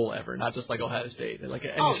any school ever, not just like Ohio State, like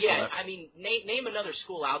any school ever. I mean, name another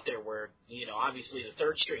school out there where, obviously the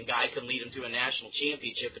third string guy can lead them to a national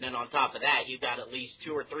championship, and then on top of that, you've got at least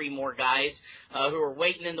 2 or 3 more guys who are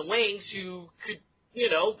waiting in the wings who could,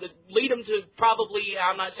 lead them to probably,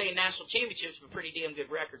 I'm not saying national championships, but pretty damn good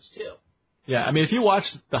records too. Yeah, I mean, if you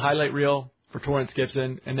watch the highlight reel for Torrance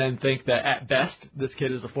Gibson and then think that at best this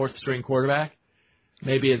kid is the 4th string quarterback,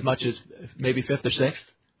 maybe as much as maybe 5th or 6th,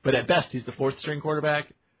 but at best he's the 4th string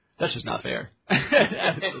quarterback, that's just not fair.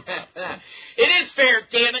 It is fair,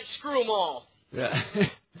 damn it, screw them all. Yeah.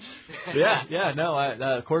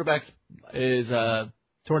 No, quarterbacks is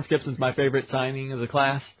Torrance Gibson's my favorite signing of the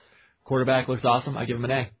class. Quarterback looks awesome. I give him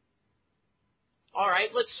an A. All right,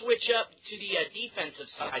 let's switch up to the defensive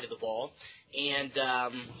side of the ball, and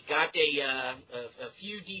got a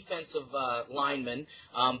few defensive linemen,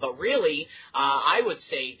 but really, I would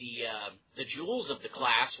say the jewels of the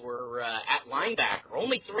class were at linebacker.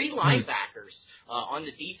 Only 3 linebackers on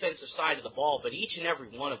the defensive side of the ball, but each and every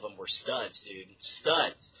one of them were studs, dude,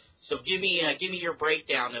 studs. So give me your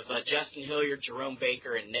breakdown of Justin Hilliard, Jerome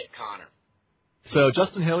Baker, and Nick Connor. So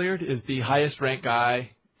Justin Hilliard is the highest ranked guy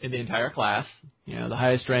in the entire class. The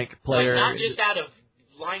highest ranked player. Not just out of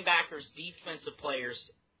linebackers, defensive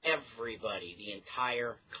players, everybody, the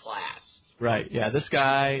entire class. Right. Yeah. This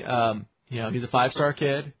guy, he's a 5-star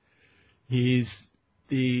kid. He's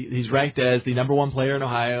ranked as the number 1 player in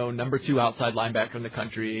Ohio, number 2 outside linebacker in the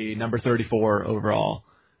country, number 34 overall.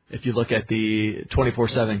 If you look at the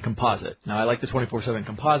 24/7 composite. Now, I like the 24/7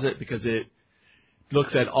 composite because it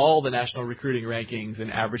looks at all the national recruiting rankings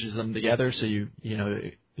and averages them together. So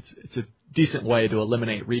it's a decent way to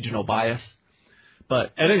eliminate regional bias.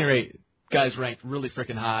 But at any rate, guy's ranked really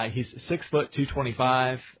freaking high. He's 6 foot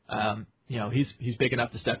 225. He's big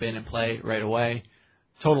enough to step in and play right away.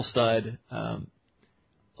 Total stud.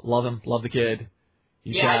 Love him. Love the kid.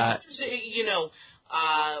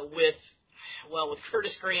 With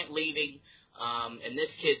Curtis Grant leaving, and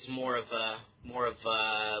this kid's more of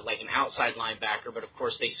like an outside linebacker, but of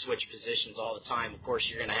course they switch positions all the time. Of course,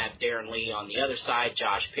 you're going to have Darren Lee on the other side,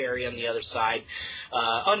 Josh Perry on the other side.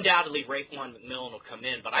 Undoubtedly, Raekwon McMillan will come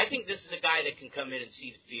in, but I think this is a guy that can come in and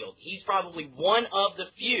see the field. He's probably one of the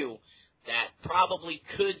few that probably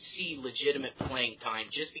could see legitimate playing time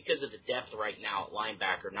just because of the depth right now at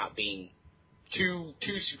linebacker not being too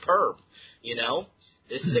superb.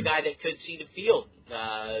 This is a guy that could see the field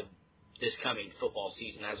this coming football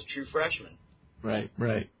season as a true freshman. Right.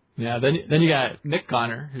 Yeah, then you got Nick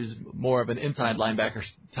Connor, who's more of an inside linebacker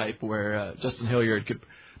type, where Justin Hilliard could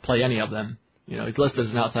play any of them. He's listed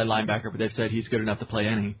as an outside linebacker, but they've said he's good enough to play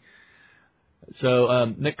any.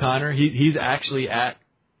 So Nick Connor, he's actually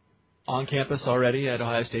on campus already at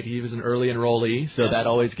Ohio State. He was an early enrollee, so that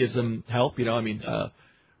always gives him help. Raekwon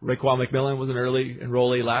McMillan was an early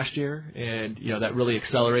enrollee last year, and that really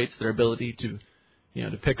accelerates their ability to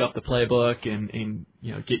pick up the playbook and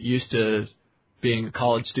get used to being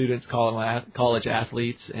college students, college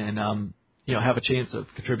athletes, and have a chance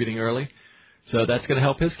of contributing early. So that's going to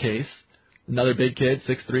help his case. Another big kid,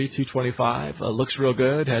 6'3", 225, looks real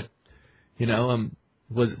good.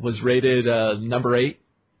 Was rated number 8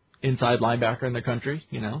 inside linebacker in the country.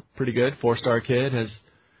 Pretty good. 4-star kid, has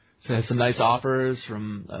some nice offers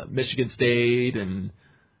from Michigan State and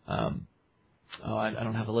I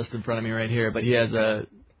don't have the list in front of me right here, but he has a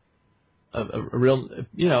real,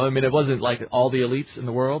 it wasn't like all the elites in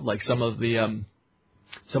the world, like some of the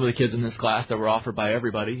kids in this class that were offered by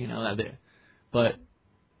everybody, but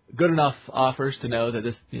good enough offers to know that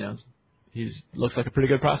this, he's looks like a pretty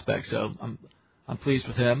good prospect. So I'm pleased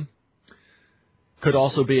with him. Could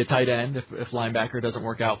also be a tight end if linebacker doesn't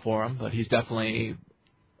work out for him, but he's definitely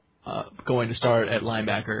going to start at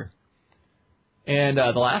linebacker. And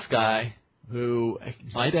the last guy, who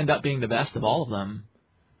might end up being the best of all of them,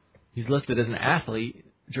 he's listed as an athlete,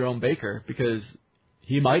 Jerome Baker, because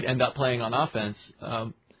he might end up playing on offense.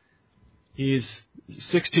 He's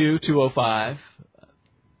 6'2", 205,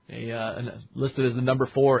 listed as the number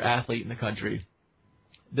 4 athlete in the country.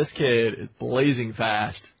 This kid is blazing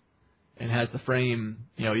fast and has the frame,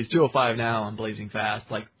 he's 205 now and blazing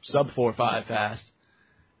fast, like sub 4.5 fast.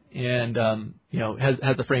 And,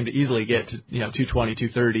 has the frame to easily get to, 220,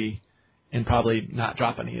 230 and probably not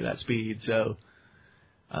drop any of that speed. So,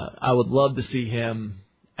 I would love to see him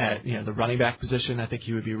at, the running back position. I think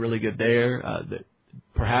he would be really good there.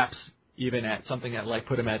 Perhaps even at something that like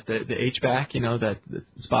put him at the H-back, that the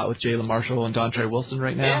spot with Jalen Marshall and Dontre Wilson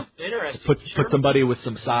right now. Yeah, interesting. Put somebody with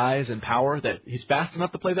some size and power that he's fast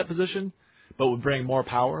enough to play that position, but would bring more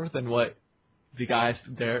power than what the guys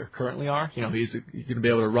there currently are. He's going to be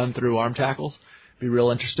able to run through arm tackles, be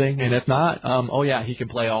real interesting. And if not, he can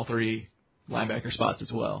play all three linebacker spots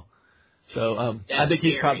as well. So I think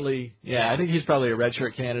he's probably I think he's probably a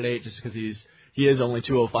redshirt candidate just because he is only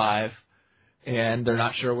 205, and they're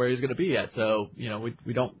not sure where he's going to be yet. So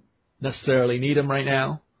we don't necessarily need him right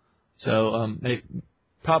now. So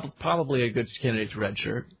probably a good candidate to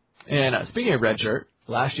redshirt. And speaking of redshirt,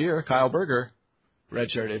 last year Kyle Berger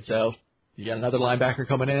redshirted. So you got another linebacker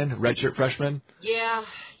coming in, redshirt freshman. Yeah.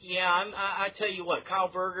 I tell you what, Kyle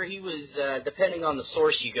Berger, he was, depending on the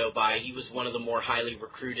source you go by, he was one of the more highly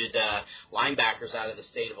recruited linebackers out of the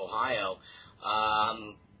state of Ohio.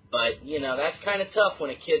 But that's kind of tough when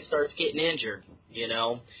a kid starts getting injured.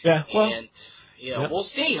 Yeah. Well. And we'll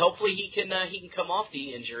see. Hopefully he can come off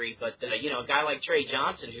the injury. But a guy like Trey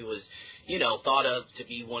Johnson, who was thought of to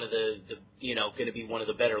be one of the going to be one of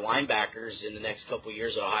the better linebackers in the next couple of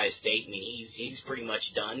years at Ohio State. I mean, he's pretty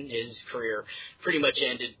much done. His career pretty much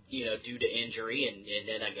ended, due to injury. And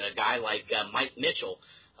then a guy like Mike Mitchell,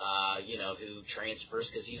 who transfers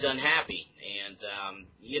because he's unhappy. And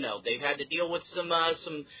they've had to deal with some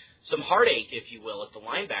heartache, if you will, at the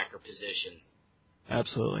linebacker position.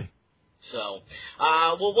 Absolutely. So,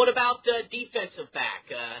 what about defensive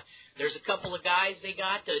back? There's a couple of guys they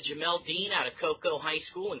got. Jamel Dean out of Cocoa High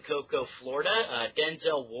School in Cocoa, Florida.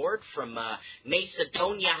 Denzel Ward from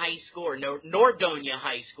Macedonia High School, or Nordonia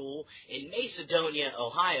High School in Macedonia,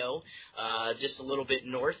 Ohio, just a little bit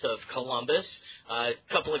north of Columbus. A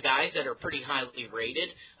couple of guys that are pretty highly rated.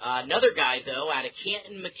 Another guy, though, out of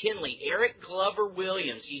Canton McKinley, Eric Glover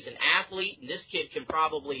Williams. He's an athlete, and this kid can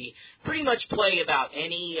probably pretty much play about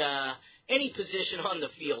any position on the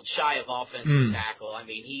field shy of offensive tackle. I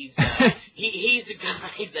mean, he's a guy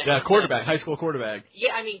that quarterback, high school quarterback.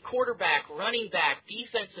 Yeah, I mean, quarterback, running back,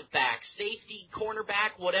 defensive back, safety,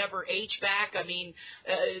 cornerback, whatever, H-back. I mean,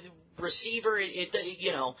 receiver,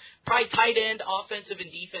 probably tight end, offensive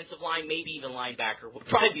and defensive line, maybe even linebacker would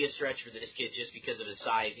probably be a stretch for this kid just because of his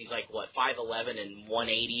size. He's like, 5'11" and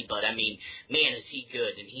 180, but I mean, man, is he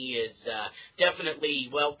good. And he is definitely,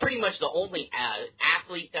 pretty much the only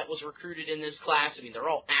athlete that was recruited in this class. I mean, they're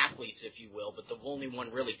all athletes, if you will, but the only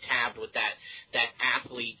one really tabbed with that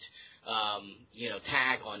athlete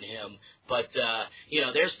tag on him. But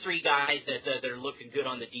there's three guys that are looking good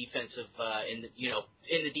on the defensive in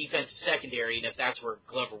the defensive secondary, and if that's where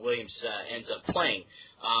Glover Williams ends up playing.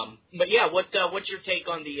 But yeah, what's your take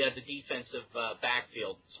on the defensive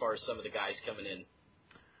backfield as far as some of the guys coming in?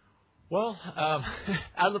 Well,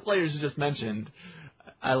 out of the players you just mentioned,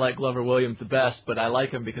 I like Glover Williams the best, but I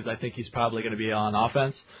like him because I think he's probably going to be on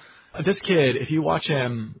offense. This kid, if you watch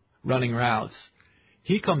him running routes,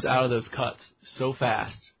 he comes out of those cuts so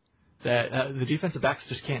fast that the defensive backs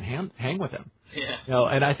just can't hang with him. Yeah.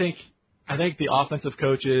 And I think the offensive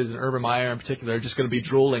coaches and Urban Meyer in particular are just going to be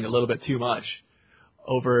drooling a little bit too much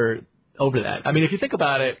over that. I mean, if you think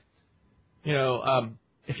about it,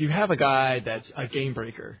 if you have a guy that's a game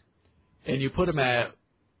breaker and you put him at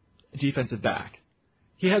defensive back,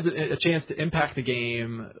 he has a chance to impact the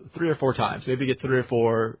game 3 or 4 times, maybe get 3 or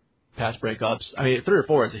 4 pass breakups. I mean, 3 or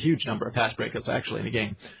 4 is a huge number of pass breakups actually in a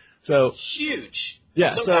game. So huge.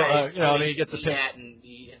 Yeah. Some so guys, he gets a pick in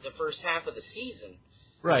the first half of the season.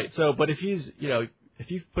 Right. So, but if he's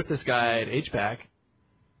if you put this guy at H-back,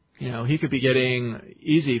 he could be getting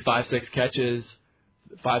easy 5-6 catches,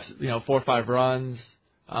 4 or 5 runs.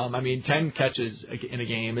 10 catches in a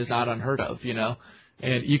game is not unheard of.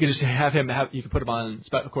 And you can just have him you can put him on,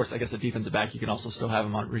 of course, I guess the defensive back, you can also still have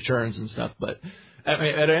him on returns and stuff. But at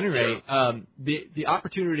any rate, the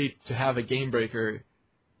opportunity to have a game breaker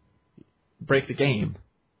break the game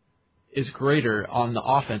is greater on the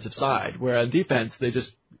offensive side, where on defense, they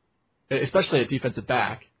just, especially at defensive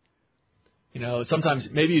back, sometimes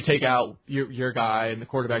maybe you take out your guy and the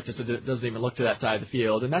quarterback just doesn't even look to that side of the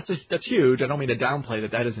field. And that's huge. I don't mean to downplay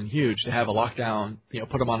that isn't huge to have a lockdown,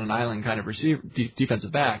 put him on an island kind of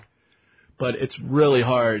defensive back. But it's really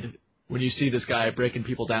hard when you see this guy breaking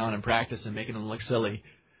people down in practice and making them look silly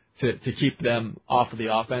to keep them off of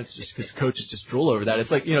the offense just because coaches just drool over that.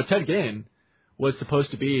 It's like, Ted Ginn was supposed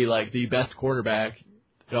to be like the best quarterback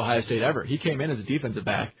at Ohio State ever. He came in as a defensive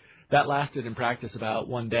back. That lasted in practice about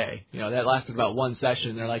one day. That lasted about one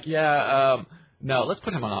session. They're like, no, let's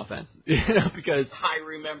put him on offense. Because I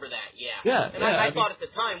remember that, yeah. Yeah. And I thought at the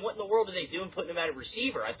time, what in the world are they doing putting him at a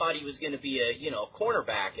receiver? I thought he was going to be a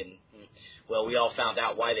cornerback, and well, we all found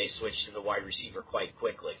out why they switched to the wide receiver quite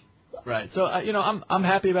quickly. Right. So I'm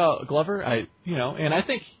happy about Glover. And I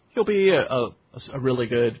think he'll be a really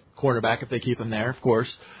good cornerback if they keep him there. Of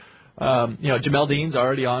course, Jamel Dean's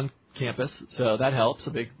already on campus, so that helps.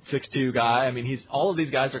 A big 6'2" guy. I mean, all of these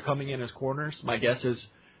guys are coming in as corners. My guess is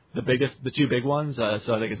the two big ones. So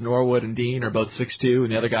I think it's Norwood and Dean are both 6'2",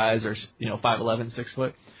 and the other guys are 5'11", 6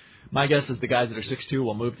 foot. My guess is the guys that are 6'2"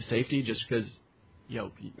 will move to safety just because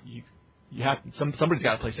you have somebody's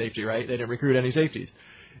got to play safety, right? They didn't recruit any safeties,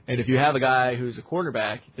 and if you have a guy who's a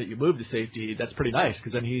cornerback that you move to safety, that's pretty nice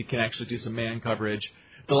because then he can actually do some man coverage.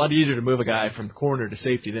 It's a lot easier to move a guy from corner to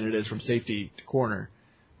safety than it is from safety to corner,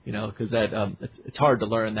 because that it's hard to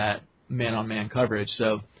learn that man-on-man coverage.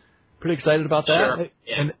 So pretty excited about that. Sure.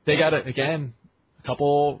 Yeah. And they got, a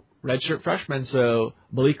couple redshirt freshmen. So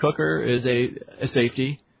Malik Hooker is a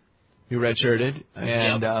safety who redshirted.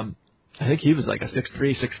 And I think he was like a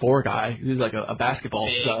 6'3", 6'4" guy. He was like a basketball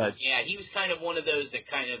stud. Yeah, he was kind of one of those that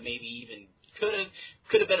kind of maybe even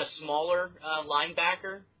could have been a smaller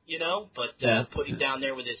linebacker, but put him down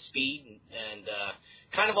there with his speed and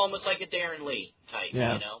kind of almost like a Darren Lee type,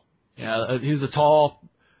 Yeah, he's a tall,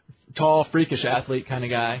 freakish athlete kind of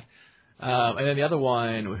guy. And then the other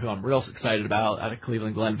one who I'm real excited about out of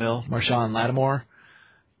Cleveland Glenville, Marshawn Lattimore.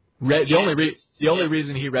 The only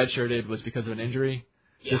reason he redshirted was because of an injury.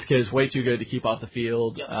 Yeah. This kid is way too good to keep off the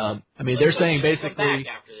field. Yep. They're saying basically come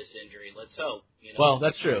back after this injury. Let's hope. Well,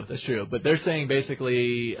 that's true. But they're saying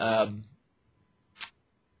basically,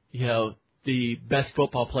 the best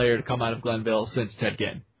football player to come out of Glenville since Ted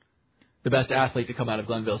Ginn, the best athlete to come out of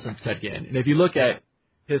Glenville since Ted Ginn. And if you look at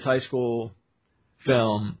his high school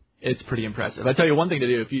film, it's pretty impressive. I tell you one thing to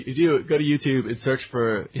do. If you go to YouTube and search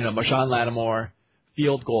for, Marshawn Lattimore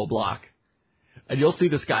field goal block, and you'll see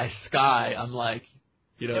this guy sky. I'm like,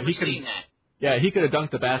 Never seen that. Yeah, he could have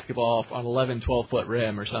dunked the basketball on 11, 12-foot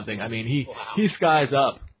rim or something. I mean, he skies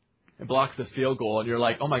up and blocks this field goal, and you're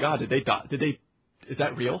like, oh my God, did they? Is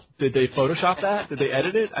that real? Did they Photoshop that? Did they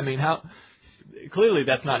edit it? I mean, how? Clearly,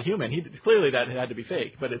 that's not human. Clearly that had to be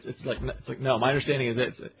fake. But it's like no. My understanding is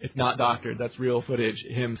it's not doctored. That's real footage.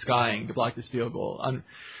 Him skying to block this field goal.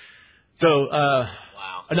 Wow.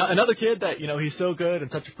 Another kid that he's so good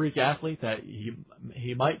and such a freak athlete that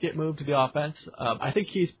he might get moved to the offense. I think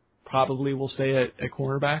he's probably will stay at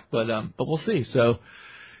cornerback, but we'll see. So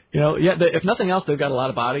if nothing else, they've got a lot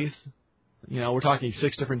of bodies. We're talking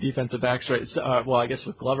 6 different defensive backs, right? Well, I guess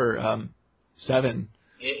with Glover, 7.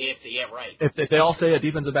 Right. If they all stay at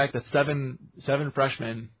defensive back, that's 7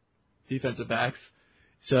 freshmen defensive backs.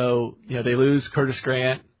 So they lose Curtis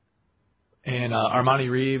Grant, and Armani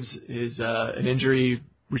Reeves is an injury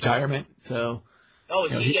retirement. So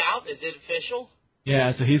is he out? Is it official?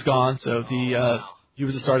 Yeah, so he's gone. So he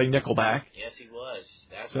was a starting nickel back. Yes, he was.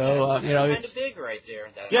 That's kind of big right there.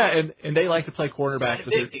 And they like to play cornerback. Kind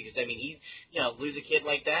of big because lose a kid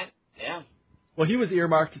like that. Yeah. Well, he was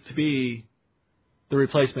earmarked to be the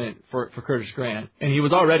replacement for Curtis Grant, and he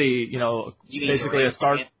was already basically a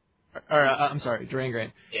start. I'm sorry, Duran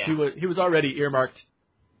Grant. Yeah. He was already earmarked.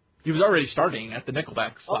 He was already starting at the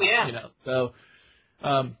nickelback slot. Oh yeah. So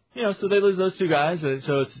so they lose those 2 guys.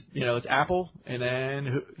 So it's Apple, and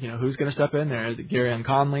then who's going to step in there? Is it Garyon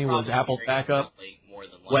Conley? Was Apple's backup?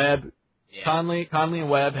 Webb. Yeah. Conley and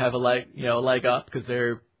Webb have a leg up because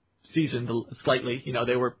they're seasoned slightly.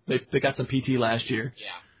 They got some PT last year.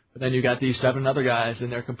 Yeah. But then you got these 7 other guys,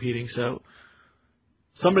 and they're competing. So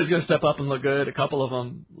somebody's going to step up and look good. A couple of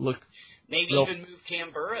them look. Maybe even move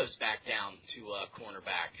Cam Burrows back down to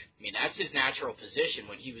cornerback. I mean, that's his natural position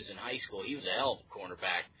when he was in high school. He was a hell of a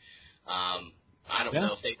cornerback. I don't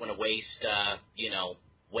know if they want to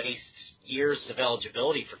waste years of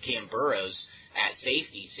eligibility for Cam Burrows at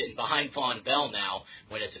safety, sitting behind Von Bell now,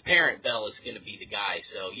 when it's apparent Bell is going to be the guy.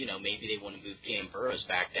 So, maybe they want to move Cam Burrows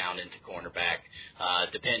back down into cornerback,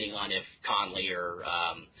 depending on if Conley or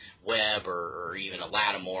Webb or even a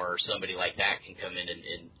Lattimore or somebody like that can come in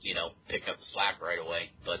and pick up the slack right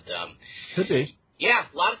away. But could be. Yeah,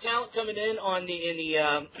 a lot of talent coming in in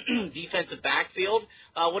the defensive backfield.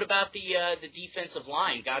 What about the defensive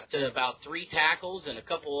line? Got about 3 tackles and a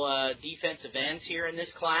couple defensive ends here in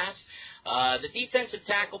this class. The defensive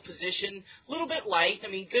tackle position, a little bit light. I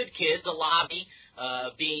mean, good kids. A lobby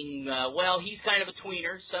he's kind of a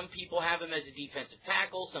tweener. Some people have him as a defensive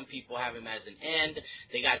tackle. Some people have him as an end.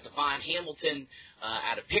 They got Devon Hamilton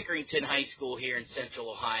out of Pickerington High School here in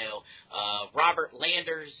Central Ohio. Robert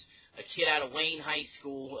Landers, a kid out of Wayne High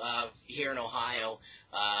School here in Ohio.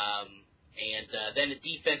 And then a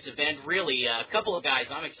defensive end, really a couple of guys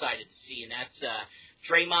I'm excited to see, and that's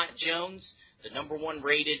Draymont Jones, the number 1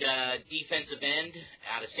 rated defensive end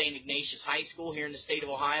out of St. Ignatius High School here in the state of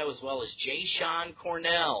Ohio, as well as Jay Sean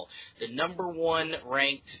Cornell, the number 1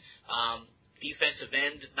 ranked defensive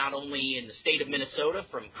end, not only in the state of Minnesota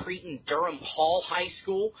from Cretin Durham Hall High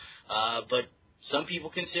School, but some people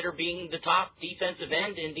consider being the top defensive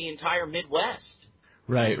end in the entire Midwest.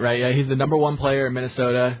 Right. Yeah, he's the number one player in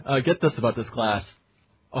Minnesota. Get this about this class.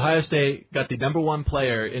 Ohio State got the number one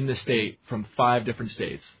player in the state from 5 different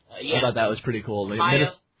states. Yeah. I thought that was pretty cool.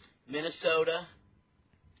 Ohio, Minnesota,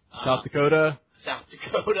 South Dakota.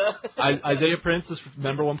 Isaiah Prince is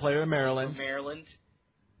number one player in Maryland.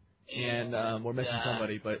 And we're missing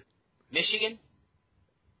somebody, but Michigan?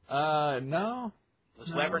 No.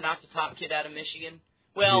 Was Weber not the top kid out of Michigan?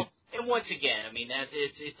 Well, and once again, I mean,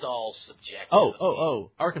 it's all subjective.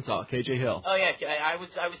 Arkansas, KJ Hill. Oh yeah, I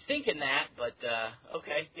was thinking that, but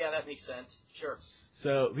okay, yeah, that makes sense. Sure.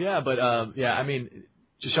 So I mean,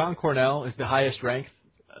 Jashawn Cornell is the highest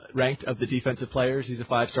ranked of the defensive players. He's a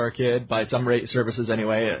 5-star kid by some rate services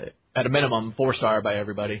anyway. At a minimum, 4-star by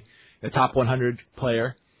everybody. A top 100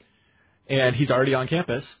 player, and he's already on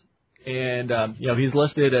campus. And, he's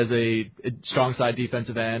listed as a strong side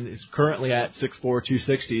defensive end. He's currently at 6'4",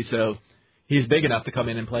 260, so he's big enough to come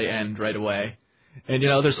in and play end right away. And,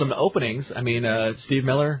 there's some openings. I mean, Steve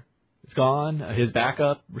Miller is gone. His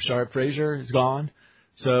backup, Rashard Frazier, is gone.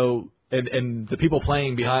 So, and the people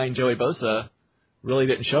playing behind Joey Bosa really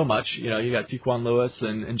didn't show much. You got Tequan Lewis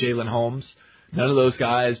and Jalen Holmes. None of those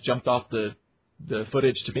guys jumped off the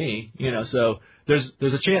footage to me, so there's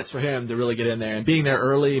a chance for him to really get in there, and being there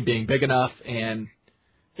early, being big enough, and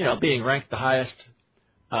being ranked the highest,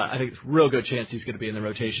 I think it's a real good chance he's going to be in the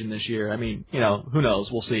rotation this year. I mean, who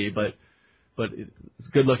knows? We'll see, but it's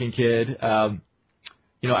a good looking kid.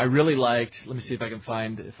 I really liked. Let me see if I can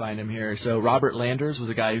find him here. So Robert Landers was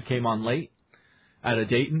a guy who came on late out of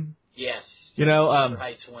Dayton. Yes.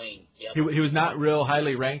 Right swing. Yep. He was not real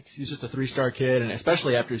highly ranked. He's just a 3-star kid, and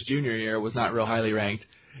especially after his junior year, was not real highly ranked.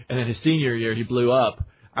 And then his senior year, he blew up.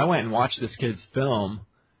 I went and watched this kid's film,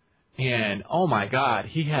 and oh my God,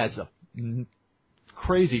 he has a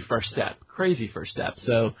crazy first step.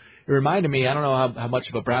 So it reminded me. I don't know how much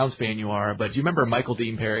of a Browns fan you are, but do you remember Michael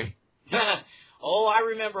Dean Perry? Oh, I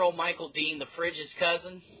remember old Michael Dean, the Fridge's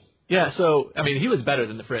cousin. Yeah, so I mean, he was better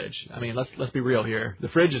than the Fridge. I mean, let's be real here. The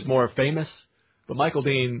Fridge is more famous, but Michael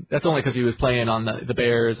Dean, that's only because he was playing on the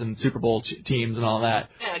Bears and Super Bowl teams and all that.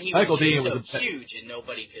 Yeah, and he Michael was Dean so was huge, and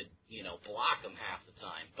nobody could block him half the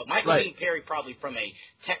time. But Michael Dean Perry, probably from a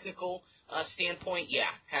technical standpoint,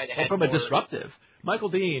 had from more... a disruptive. Michael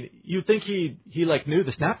Dean, you'd think he knew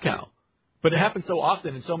the snap count. But it happens so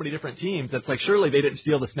often in so many different teams that's like, surely they didn't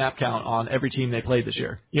steal the snap count on every team they played this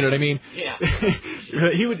year. You know what I mean? Yeah.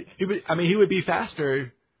 he would be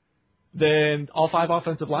faster than all 5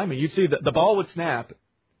 offensive linemen. You'd see the ball would snap.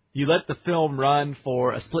 You let the film run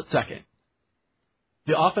for a split second.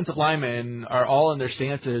 The offensive linemen are all in their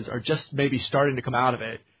stances, are just maybe starting to come out of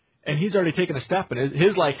it. And he's already taken a step, and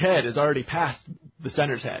his head is already past the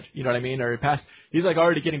center's head. You know what I mean? Or he's like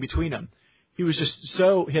already getting between them. He was just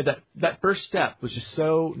he had that first step was just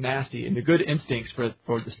so nasty, and the good instincts for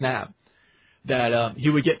the snap that he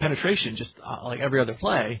would get penetration just like every other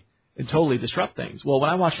play and totally disrupt things. Well, when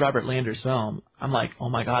I watched Robert Landers' film, I'm like, oh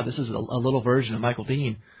my God, this is a little version of Michael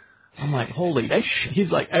Dean. I'm like, holy,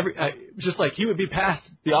 he's like just like he would be past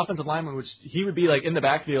the offensive lineman, which he would be like in the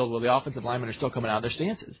backfield while the offensive linemen are still coming out of their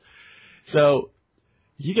stances. So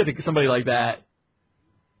you get to somebody like that.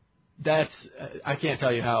 That's I can't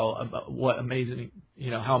tell you how amazing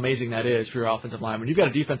that is for your offensive line. When you've got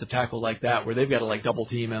a defensive tackle like that, where they've got to like double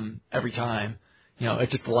team him every time, it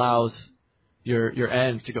just allows your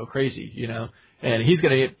ends to go crazy, And he's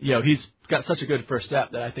gonna, he's got such a good first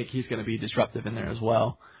step that I think he's gonna be disruptive in there as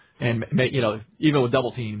well. And even with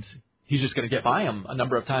double teams, he's just gonna get by him a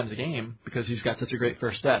number of times a game because he's got such a great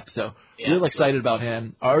first step. So really excited about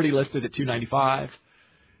him. Already listed at 295.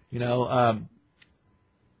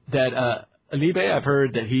 That Anibe, I've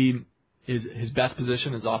heard that his best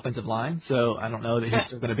position is offensive line, so I don't know that he's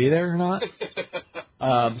still going to be there or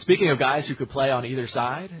not. Speaking of guys who could play on either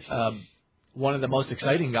side, one of the most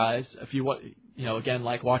exciting guys, if you want, again,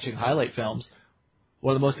 like watching highlight films,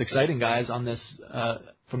 one of the most exciting guys on this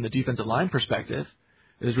from the defensive line perspective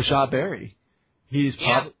is Rashad Berry. He's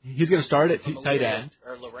going to start at tight end.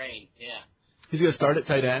 Or Lorraine, yeah. He's going to start at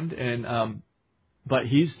tight end, and but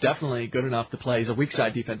he's definitely good enough to play. He's a weak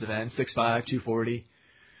side defensive end, 6'5", 240.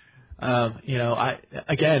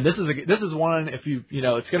 This is one, if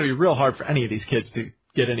it's going to be real hard for any of these kids to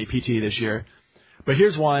get any PT this year. But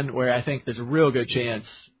here's one where I think there's a real good chance.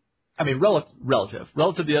 I mean, relative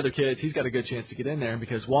to the other kids, he's got a good chance to get in there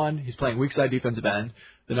because one, he's playing weak side defensive end.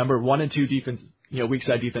 The number 1 and 2 weak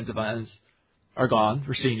side defensive ends are gone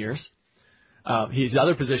for seniors. His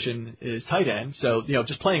other position is tight end, so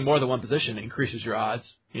just playing more than one position increases your odds.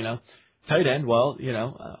 Tight end, well,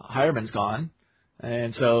 Hireman's gone.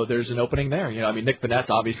 And so there's an opening there. You know, I mean, Nick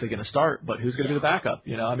Vanette's obviously going to start, but who's going to be the backup?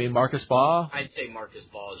 You know, I mean, Marcus Baugh. I'd say Marcus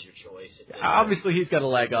Baugh is your choice. Obviously, he's got a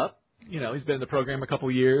leg up. You know, he's been in the program a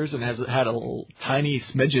couple years and has had a little tiny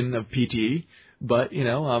smidgen of PT. But, you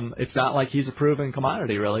know, it's not like he's a proven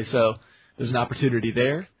commodity, really. So there's an opportunity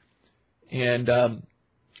there. And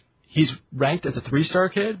he's ranked as a 3-star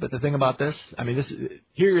kid. But the thing about this, I mean,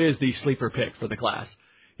 here is the sleeper pick for the class.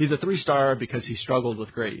 He's a 3-star because he struggled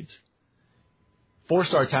with grades.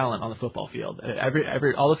 4-star talent on the football field.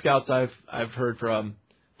 All the scouts I've heard from,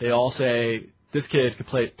 they all say this kid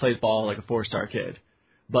plays ball like a 4-star kid.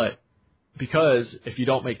 But because if you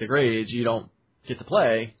don't make the grades, you don't get to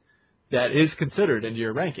play, that is considered into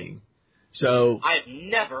your ranking. So I've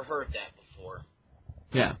never heard that before.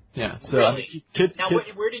 Yeah. So really?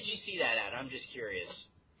 Where did you see that at? I'm just curious.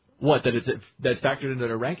 What, that's factored into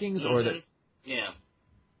their rankings, or that? Yeah.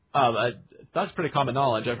 That's pretty common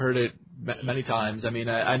knowledge. I've heard it many times. I mean,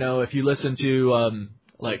 I know if you listen to I'm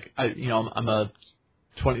a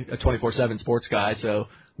 24/7 sports guy, so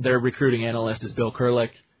their recruiting analyst is Bill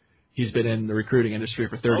Kurlick. He's been in the recruiting industry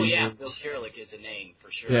for 30 years. Oh, yeah, Bill Kurlick is a name for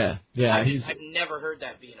sure. Yeah. I've never heard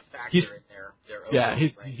that being a factor in their overall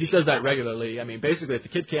ranking. He says that regularly. I mean, basically, if the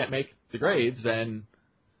kid can't make the grades, then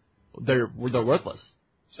they're worthless.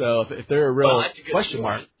 So if they're a real question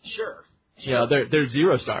mark, sure. You know, they're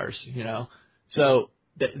 0 stars. You know, so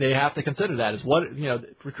they have to consider that as what, you know,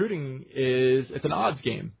 recruiting it's an odds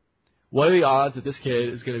game. What are the odds that this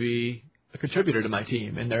kid is going to be a contributor to my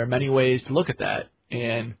team? And there are many ways to look at that,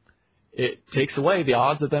 and it takes away the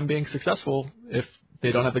odds of them being successful if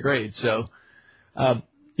they don't have the grades. So,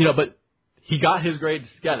 you know, but he got his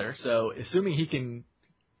grades together. So assuming he can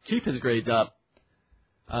keep his grades up,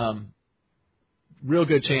 real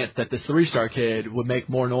good chance that this 3-star kid would make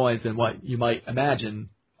more noise than what you might imagine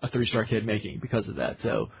a 3-star kid making because of that.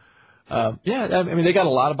 So, I mean, they got a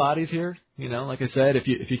lot of bodies here. You know, like I said, if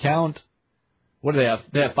you count, what do they have?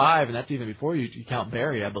 They have 5, and that's even before you count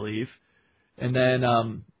Barry, I believe. And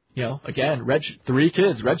then, you know, again, 3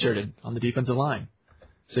 kids redshirted on the defensive line.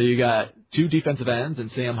 So you got 2 defensive ends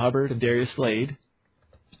and Sam Hubbard and Darius Slade.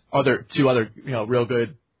 2 other, you know, real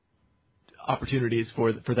good opportunities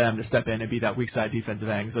for them to step in and be that weak side defensive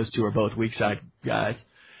end. Those 2 are both weak side guys.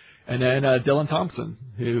 And then Dylan Thompson,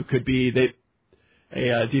 who could be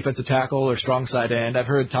a defensive tackle or strong side end. I've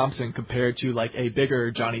heard Thompson compared to like a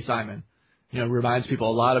bigger Johnny Simon. You know, reminds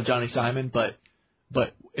people a lot of Johnny Simon, but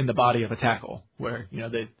in the body of a tackle, where, you know,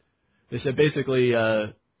 they said basically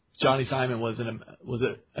Johnny Simon was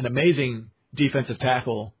an amazing defensive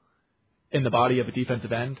tackle in the body of a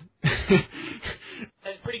defensive end.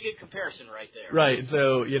 That's a pretty good comparison right there. Right.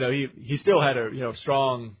 So, you know, he still had a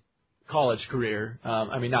strong college career.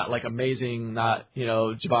 I mean, not like amazing, not, you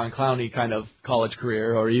know, Javon Clowney kind of college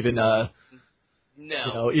career, or even no.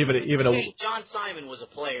 You know, even John Simon was a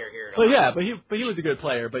player here. Well, yeah, but he was a good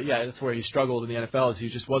player. But yeah, that's where he struggled in the NFL. Is he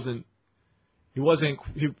just wasn't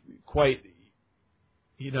quite.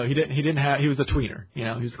 You know, he was a tweener. You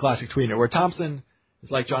know, he was a classic tweener. Where Thompson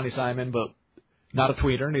is like Johnny Simon, but not a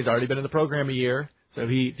tweener, and he's already been in the program a year. So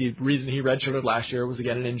the reason he redshirted last year was,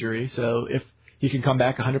 again, an injury. So if he can come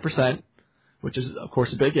back 100%, which is, of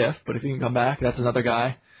course, a big if, but if he can come back, that's another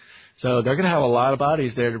guy. So they're going to have a lot of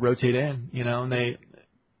bodies there to rotate in, you know, and they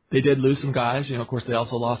did lose some guys. You know, of course, they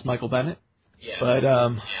also lost Michael Bennett. Yeah. But,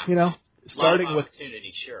 you know, starting with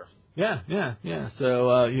opportunity, sure. Yeah.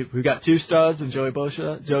 So we've got 2 studs in Joey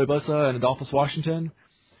Bosa and Adolphus Washington.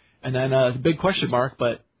 And then it's a big question mark,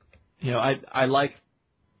 but, you know, I like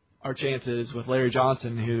our chances with Larry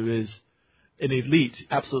Johnson, who is an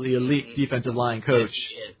absolutely elite defensive line coach,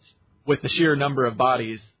 with the sheer number of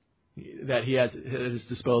bodies that he has at his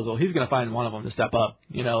disposal. He's going to find one of them to step up,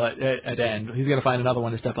 you know, at end. He's going to find another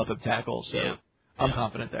one to step up at tackle. So I'm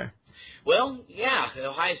confident there. Well, yeah,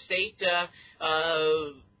 Ohio State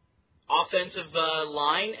offensive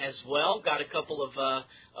line as well. Got a couple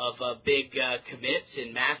of big commits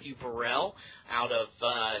in Matthew Burrell out of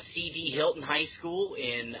C.D. Hilton High School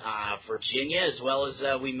in Virginia, as well as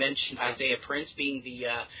we mentioned Isaiah Prince being the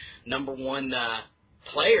number 1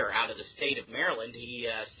 player out of the state of Maryland. He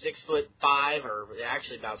 6'5", or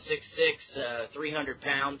actually about 6'6",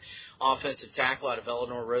 300-pound offensive tackle out of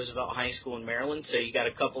Eleanor Roosevelt High School in Maryland. So you got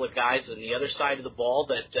a couple of guys on the other side of the ball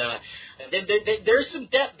that there's some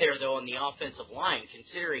depth there, though, on the offensive line,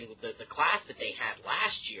 considering the class that they had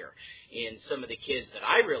last year, and some of the kids that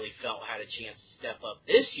I really felt had a chance to step up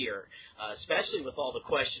this year, especially with all the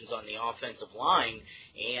questions on the offensive line.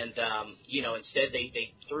 And, you know, instead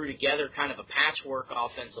they threw together kind of a patchwork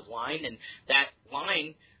offensive line, and that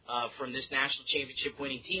line from this national championship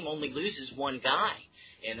winning team only loses 1 guy.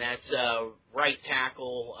 and that's right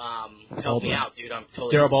tackle. Help me out, dude. I'm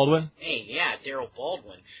totally Darryl Baldwin? Yeah, Darryl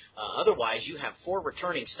Baldwin. Otherwise, you have 4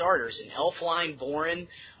 returning starters in Elflein, Boren,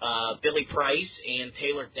 Billy Price, and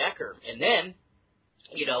Taylor Decker. And then,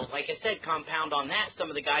 like I said, compound on that some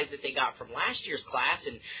of the guys that they got from last year's class,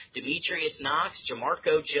 and Demetrius Knox,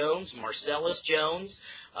 Jamarco Jones, Marcellus Jones,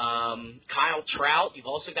 Kyle Trout. You've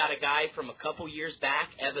also got a guy from a couple years back,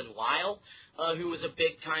 Evan Lyle, who was a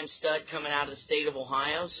big-time stud coming out of the state of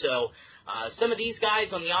Ohio. So some of these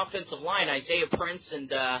guys on the offensive line, Isaiah Prince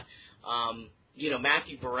and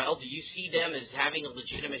Matthew Burrell, do you see them as having a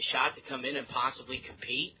legitimate shot to come in and possibly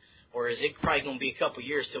compete? Or is it probably going to be a couple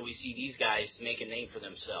years till we see these guys make a name for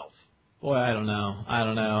themselves? Boy, I don't know.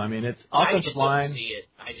 I mean, it's offensive line.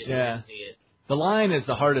 I just don't see it. The line is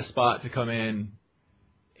the hardest spot to come in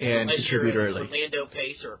and contribute early. Orlando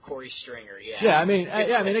Pace or Corey Stringer, yeah. Yeah, I mean,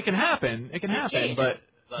 it can happen. It can happen, but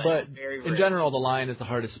very in general, the line is the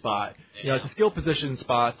hardest spot. Yeah. At the skill position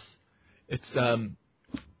spots, it's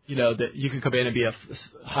that you can come in and be a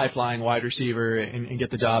high-flying wide receiver and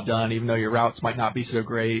get the job done, even though your routes might not be so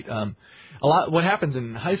great. What happens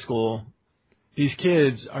in high school, these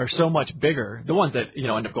kids are so much bigger. The ones that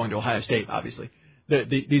end up going to Ohio State, obviously.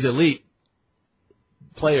 These elite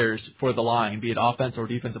players for the line, be it offense or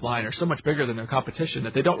defensive line, are so much bigger than their competition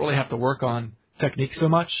that they don't really have to work on technique so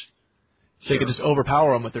much. They can just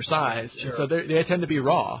overpower them with their size, and so they tend to be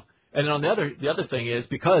raw. And then on the other thing is,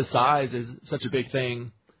 because size is such a big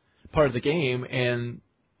thing, part of the game, and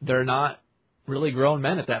they're not really grown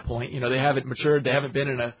men at that point. They haven't matured. They haven't been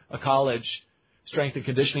in a college strength and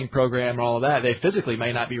conditioning program or all of that. They physically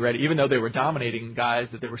may not be ready, even though they were dominating guys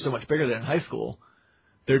that they were so much bigger than in high school.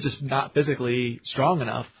 They're just not physically strong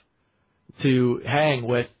enough to hang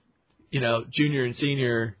with, junior and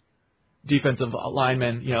senior defensive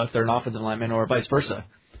linemen, if they're an offensive lineman, or vice versa.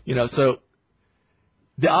 So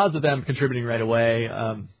the odds of them contributing right away,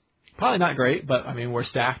 probably not great, but, we're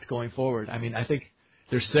stacked going forward. I think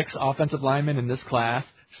there's 6 offensive linemen in this class,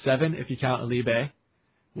 7 if you count Alibe,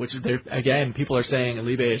 which, again, people are saying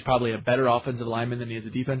Alibe is probably a better offensive lineman than he is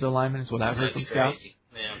a defensive lineman, is what I've heard from scouts.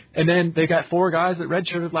 Yeah. And then they got 4 guys that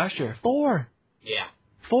redshirted last year. 4! Yeah.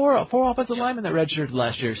 4 offensive linemen that redshirted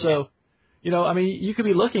last year. So, you could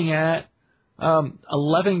be looking at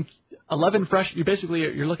 11 freshmen.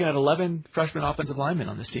 You're looking at 11 freshman offensive linemen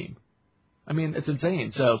on this team. It's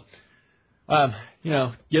insane. So,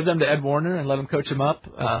 give them to Ed Warner and let him coach them up.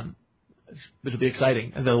 It'll be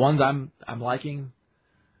exciting. And the ones I'm liking,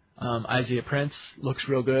 Isaiah Prince looks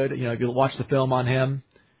real good. If you watch the film on him,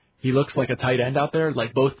 he looks like a tight end out there.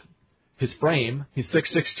 Like both his frame, he's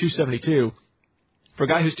 6'6", 272. For a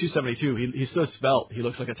guy who's 272, he's so svelte, he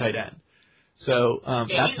looks like a tight end. So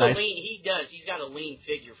that's nice. He does. He's got a lean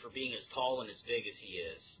figure for being as tall and as big as he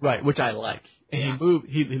is. Right, which I like. And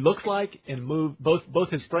he looks like and move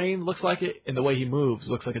both his frame looks like it, and the way he moves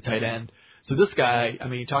looks like a tight end. So this guy,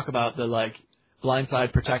 you talk about the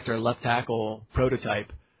blindside protector, left tackle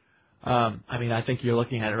prototype. I think you're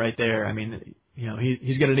looking at it right there.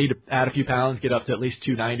 He's going to need to add a few pounds, get up to at least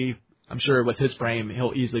 290. I'm sure with his frame,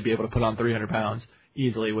 he'll easily be able to put on 300 pounds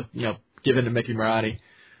easily with, given to Mickey Marotti,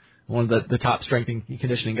 one of the top strength and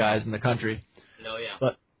conditioning guys in the country. No,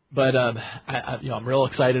 yeah. But I'm real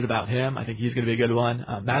excited about him. I think he's going to be a good one.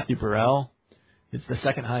 Matthew Burrell is the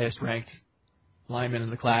second highest ranked lineman in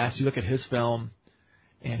the class. You look at his film,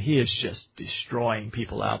 and he is just destroying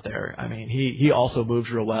people out there. He also moves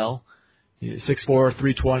real well. He's 6'4",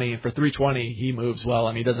 320, and for 320, he moves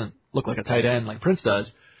well. He doesn't look like a tight end like Prince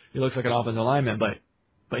does. He looks like an offensive lineman,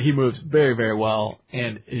 but he moves very, very well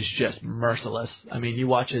and is just merciless. You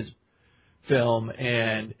watch his film,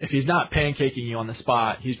 and if he's not pancaking you on the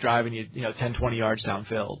spot, he's driving you, 10, 20 yards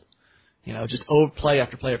downfield. Just play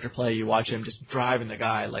after play after play, you watch him just driving the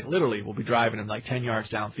guy, literally will be driving him 10 yards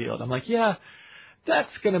downfield. I'm like, yeah,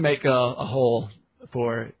 that's going to make a hole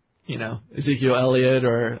for, Ezekiel Elliott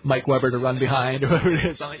or Mike Weber to run behind or whoever it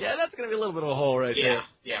is. I'm like, yeah, that's going to be a little bit of a hole right there.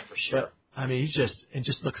 Yeah, for sure. But, it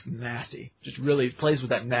just looks nasty. Just really plays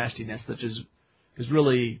with that nastiness that is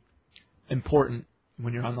really important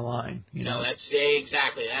when you're on the line. That's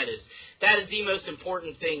exactly. That is the most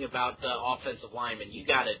important thing about the offensive lineman. You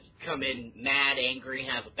got to come in mad, angry,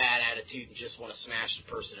 have a bad attitude, and just want to smash the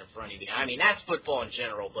person in front of you. That's football in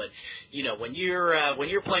general, but when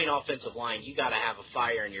you're playing offensive line, you got to have a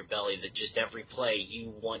fire in your belly that just every play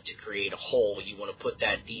you want to create a hole. You want to put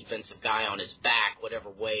that defensive guy on his back, whatever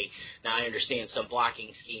way. Now I understand some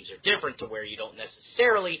blocking schemes are different to where you don't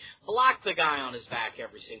necessarily block the guy on his back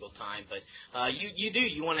every single time, but you you do.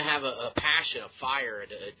 You want to have a passion, a fire,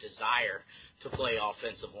 a desire to play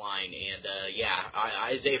offensive line. And,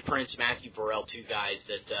 Isaiah Prince, Matthew Burrell, two guys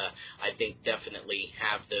that I think definitely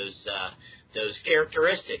have those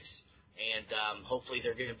characteristics. And hopefully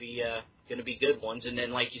they're going to be good ones. And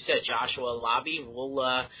then, like you said, Joshua Labi,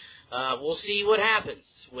 we'll see what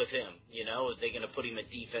happens with him. You know, are they going to put him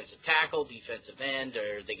at defensive tackle, defensive end,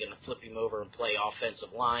 or are they going to flip him over and play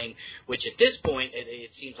offensive line? Which at this point,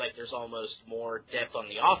 it seems like there's almost more depth on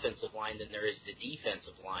the offensive line than there is the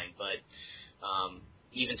defensive line. But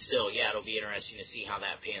even still, it'll be interesting to see how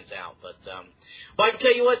that pans out. But I can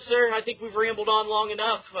tell you what, sir, I think we've rambled on long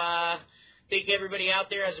enough. I think everybody out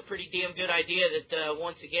there has a pretty damn good idea that,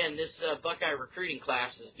 once again, this Buckeye recruiting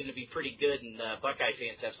class is going to be pretty good, and Buckeye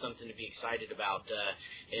fans have something to be excited about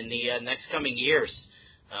in the next coming years.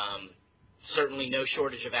 Certainly no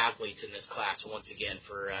shortage of athletes in this class, once again,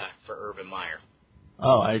 for Urban Meyer.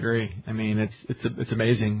 Oh, I agree. I mean, it's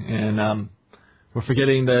amazing. And we're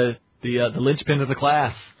forgetting the linchpin of the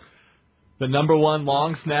class. The number one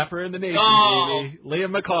long snapper in the nation, baby.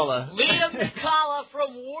 Liam McCullough. Liam McCullough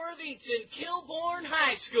from Worthington Kilbourne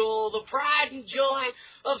High School, the pride and joy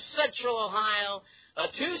of Central Ohio. A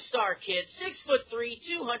two-star kid, 6'3",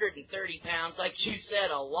 230 pounds. Like you said,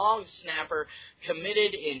 a long snapper,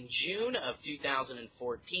 committed in June of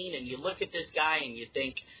 2014. And you look at this guy and you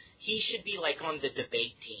think he should be like on the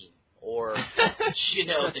debate team. Or,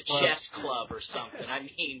 the chess club or something. I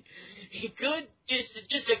mean,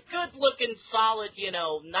 just a good-looking, solid,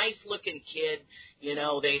 nice-looking kid.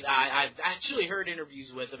 I've actually heard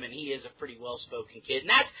interviews with him, and he is a pretty well-spoken kid. And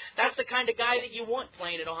that's the kind of guy that you want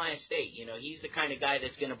playing at Ohio State. He's the kind of guy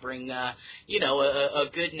that's going to bring, a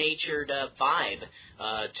good-natured vibe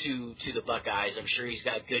to the Buckeyes. I'm sure he's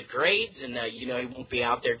got good grades, and, he won't be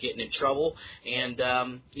out there getting in trouble. And,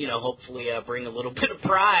 hopefully bring a little bit of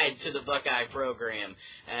pride to the Buckeye program,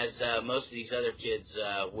 as most of these other kids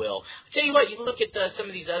will. I'll tell you what, you look at some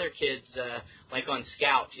of these other kids, like on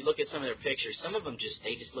Scout, you look at some of their pictures, some of them just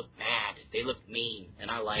look mad. They look mean, and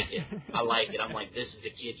I like it. I'm like, this is the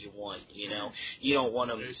kid you want, You don't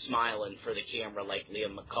want him smiling for the camera like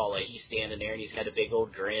Liam McCullough. He's standing there, and he's got a big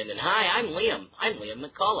old grin, and, hi, I'm Liam. I'm Liam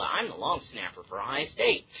McCullough. I'm the long snapper for Ohio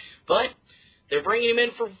State. But they're bringing him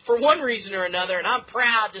in for one reason or another, and I'm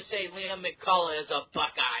proud to say Liam McCullough is a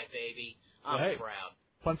Buckeye, baby. I'm proud.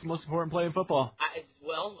 Pun's the most important play in football.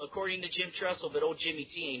 Well, according to Jim Tressel, but old Jimmy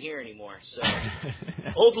T ain't here anymore. So,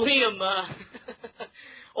 old Liam,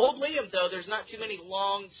 though, there's not too many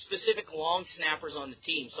specific long snappers on the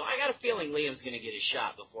team. So I got a feeling Liam's going to get his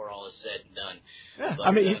shot before all is said and done. Yeah,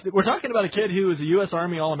 But, we're talking about a kid who is a U.S.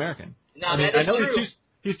 Army All-American. Now, that is true.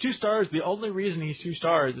 He's 2 stars. The only reason he's 2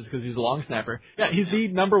 stars is because he's a long snapper. Yeah, he's the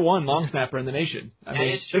number 1 long snapper in the nation. I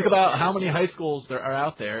mean, think about how many high schools there are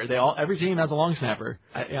out there. Every team has a long snapper.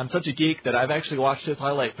 I'm such a geek that I've actually watched his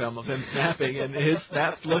highlight film of him snapping, and his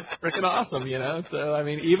snaps look freaking awesome. So I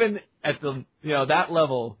mean, even at the that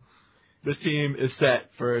level, this team is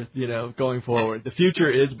set for going forward. The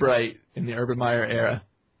future is bright in the Urban Meyer era.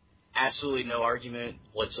 Absolutely no argument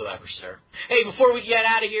whatsoever, sir. Hey, before we get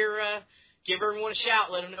out of here. Give everyone a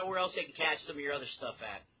shout. Let them know where else they can catch some of your other stuff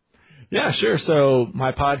at. Yeah, sure. So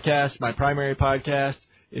my primary podcast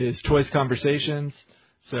is Choice Conversations.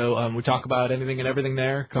 So we talk about anything and everything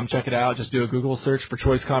there. Come check it out. Just do a Google search for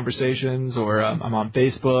Choice Conversations, or I'm on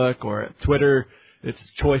Facebook or Twitter. It's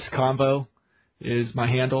Choice Convo is my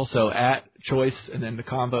handle. So at Choice, and then the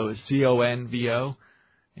Convo is CONVO.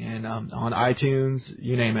 And on iTunes,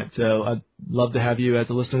 you name it. So I'd love to have you as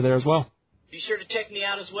a listener there as well. Be sure to check me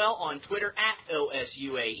out as well on Twitter at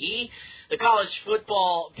OSUAE, the College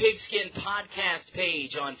Football Pigskin Podcast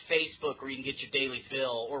page on Facebook, where you can get your daily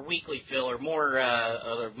fill or weekly fill, or more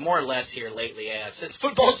or less here lately. Since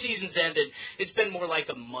football season's ended, it's been more like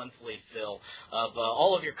a monthly fill of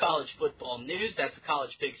all of your college football news. That's the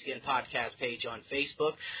College Pigskin Podcast page on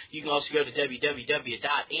Facebook. You can also go to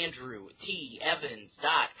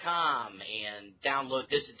www.andrewtevans.com and download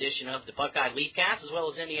this edition of the Buckeye Leafcast, as well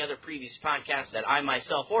as any other previous podcasts that I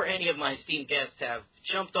myself or any of my esteemed guests have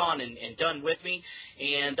jumped on and done with me.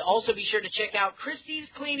 And also be sure to check out Christie's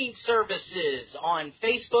Cleaning Services on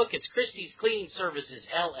Facebook. It's Christie's Cleaning Services,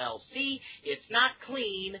 LLC. It's not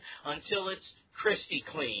clean until it's Christie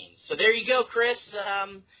clean. So there you go, Chris.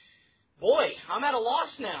 Boy, I'm at a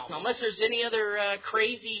loss now. Unless there's any other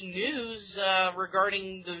crazy news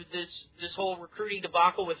regarding this whole recruiting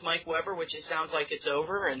debacle with Mike Weber, which it sounds like it's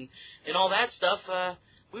over, and all that stuff.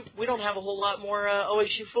 We don't have a whole lot more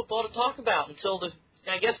OSU football to talk about until the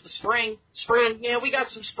spring. Yeah, we got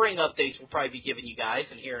some spring updates we'll probably be giving you guys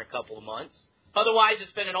in here in a couple of months. Otherwise,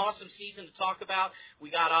 it's been an awesome season to talk about. We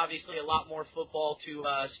got, obviously, a lot more football to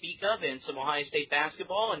speak of and some Ohio State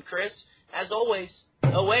basketball. And, Chris, as always,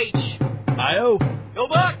 OH. I-O. Go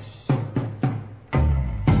Bucks!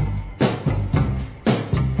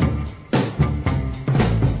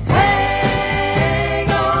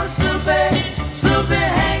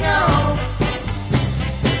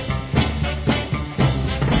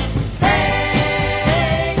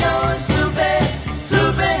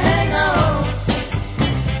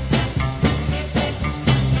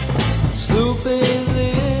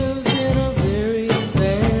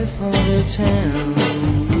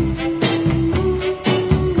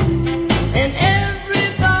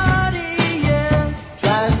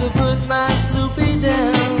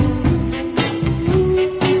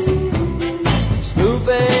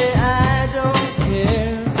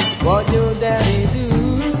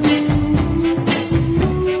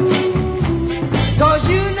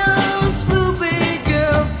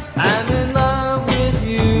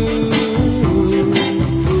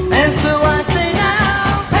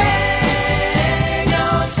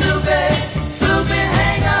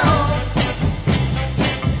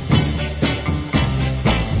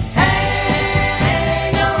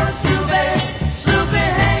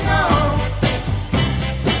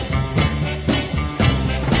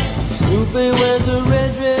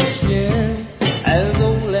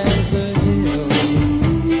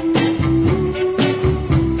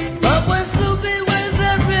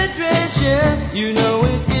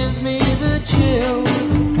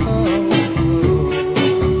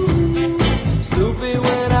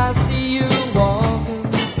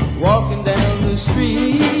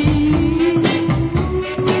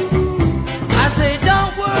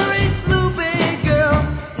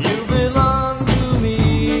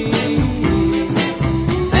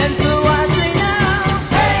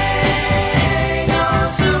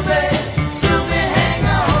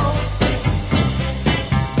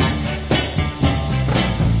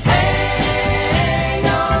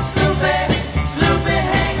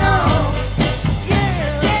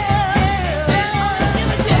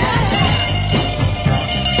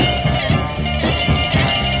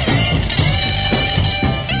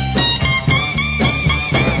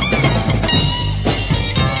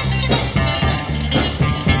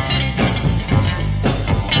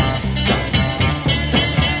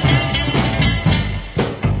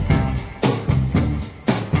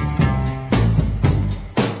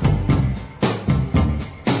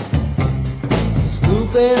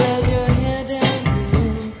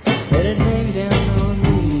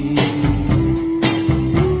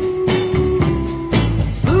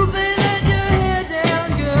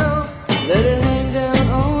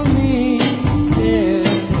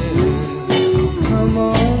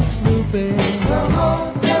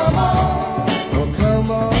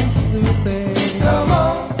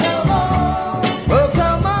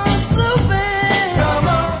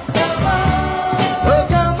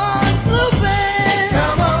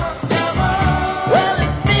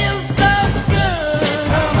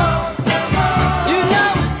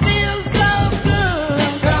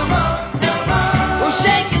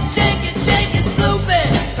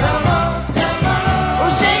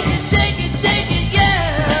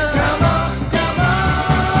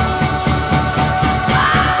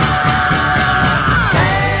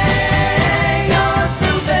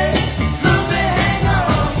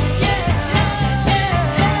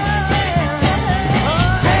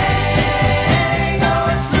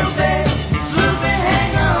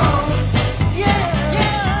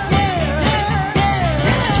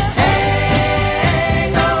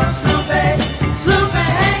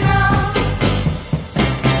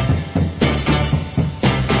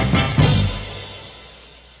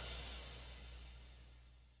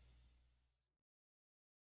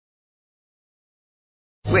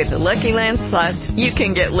 With the Lucky Land Slots, you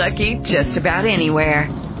can get lucky just about anywhere.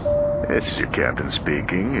 This is your captain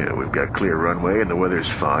speaking. We've got clear runway and the weather's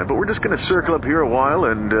fine, but we're just going to circle up here a while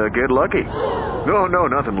and get lucky. No,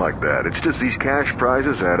 nothing like that. It's just these cash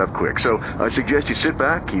prizes add up quick. So I suggest you sit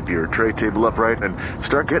back, keep your tray table upright, and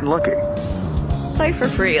start getting lucky. Play for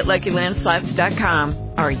free at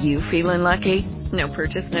LuckyLandSlots.com. Are you feeling lucky? No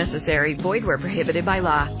purchase necessary. Void where prohibited by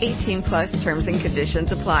law. 18+ terms and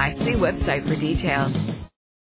conditions apply. See website for details.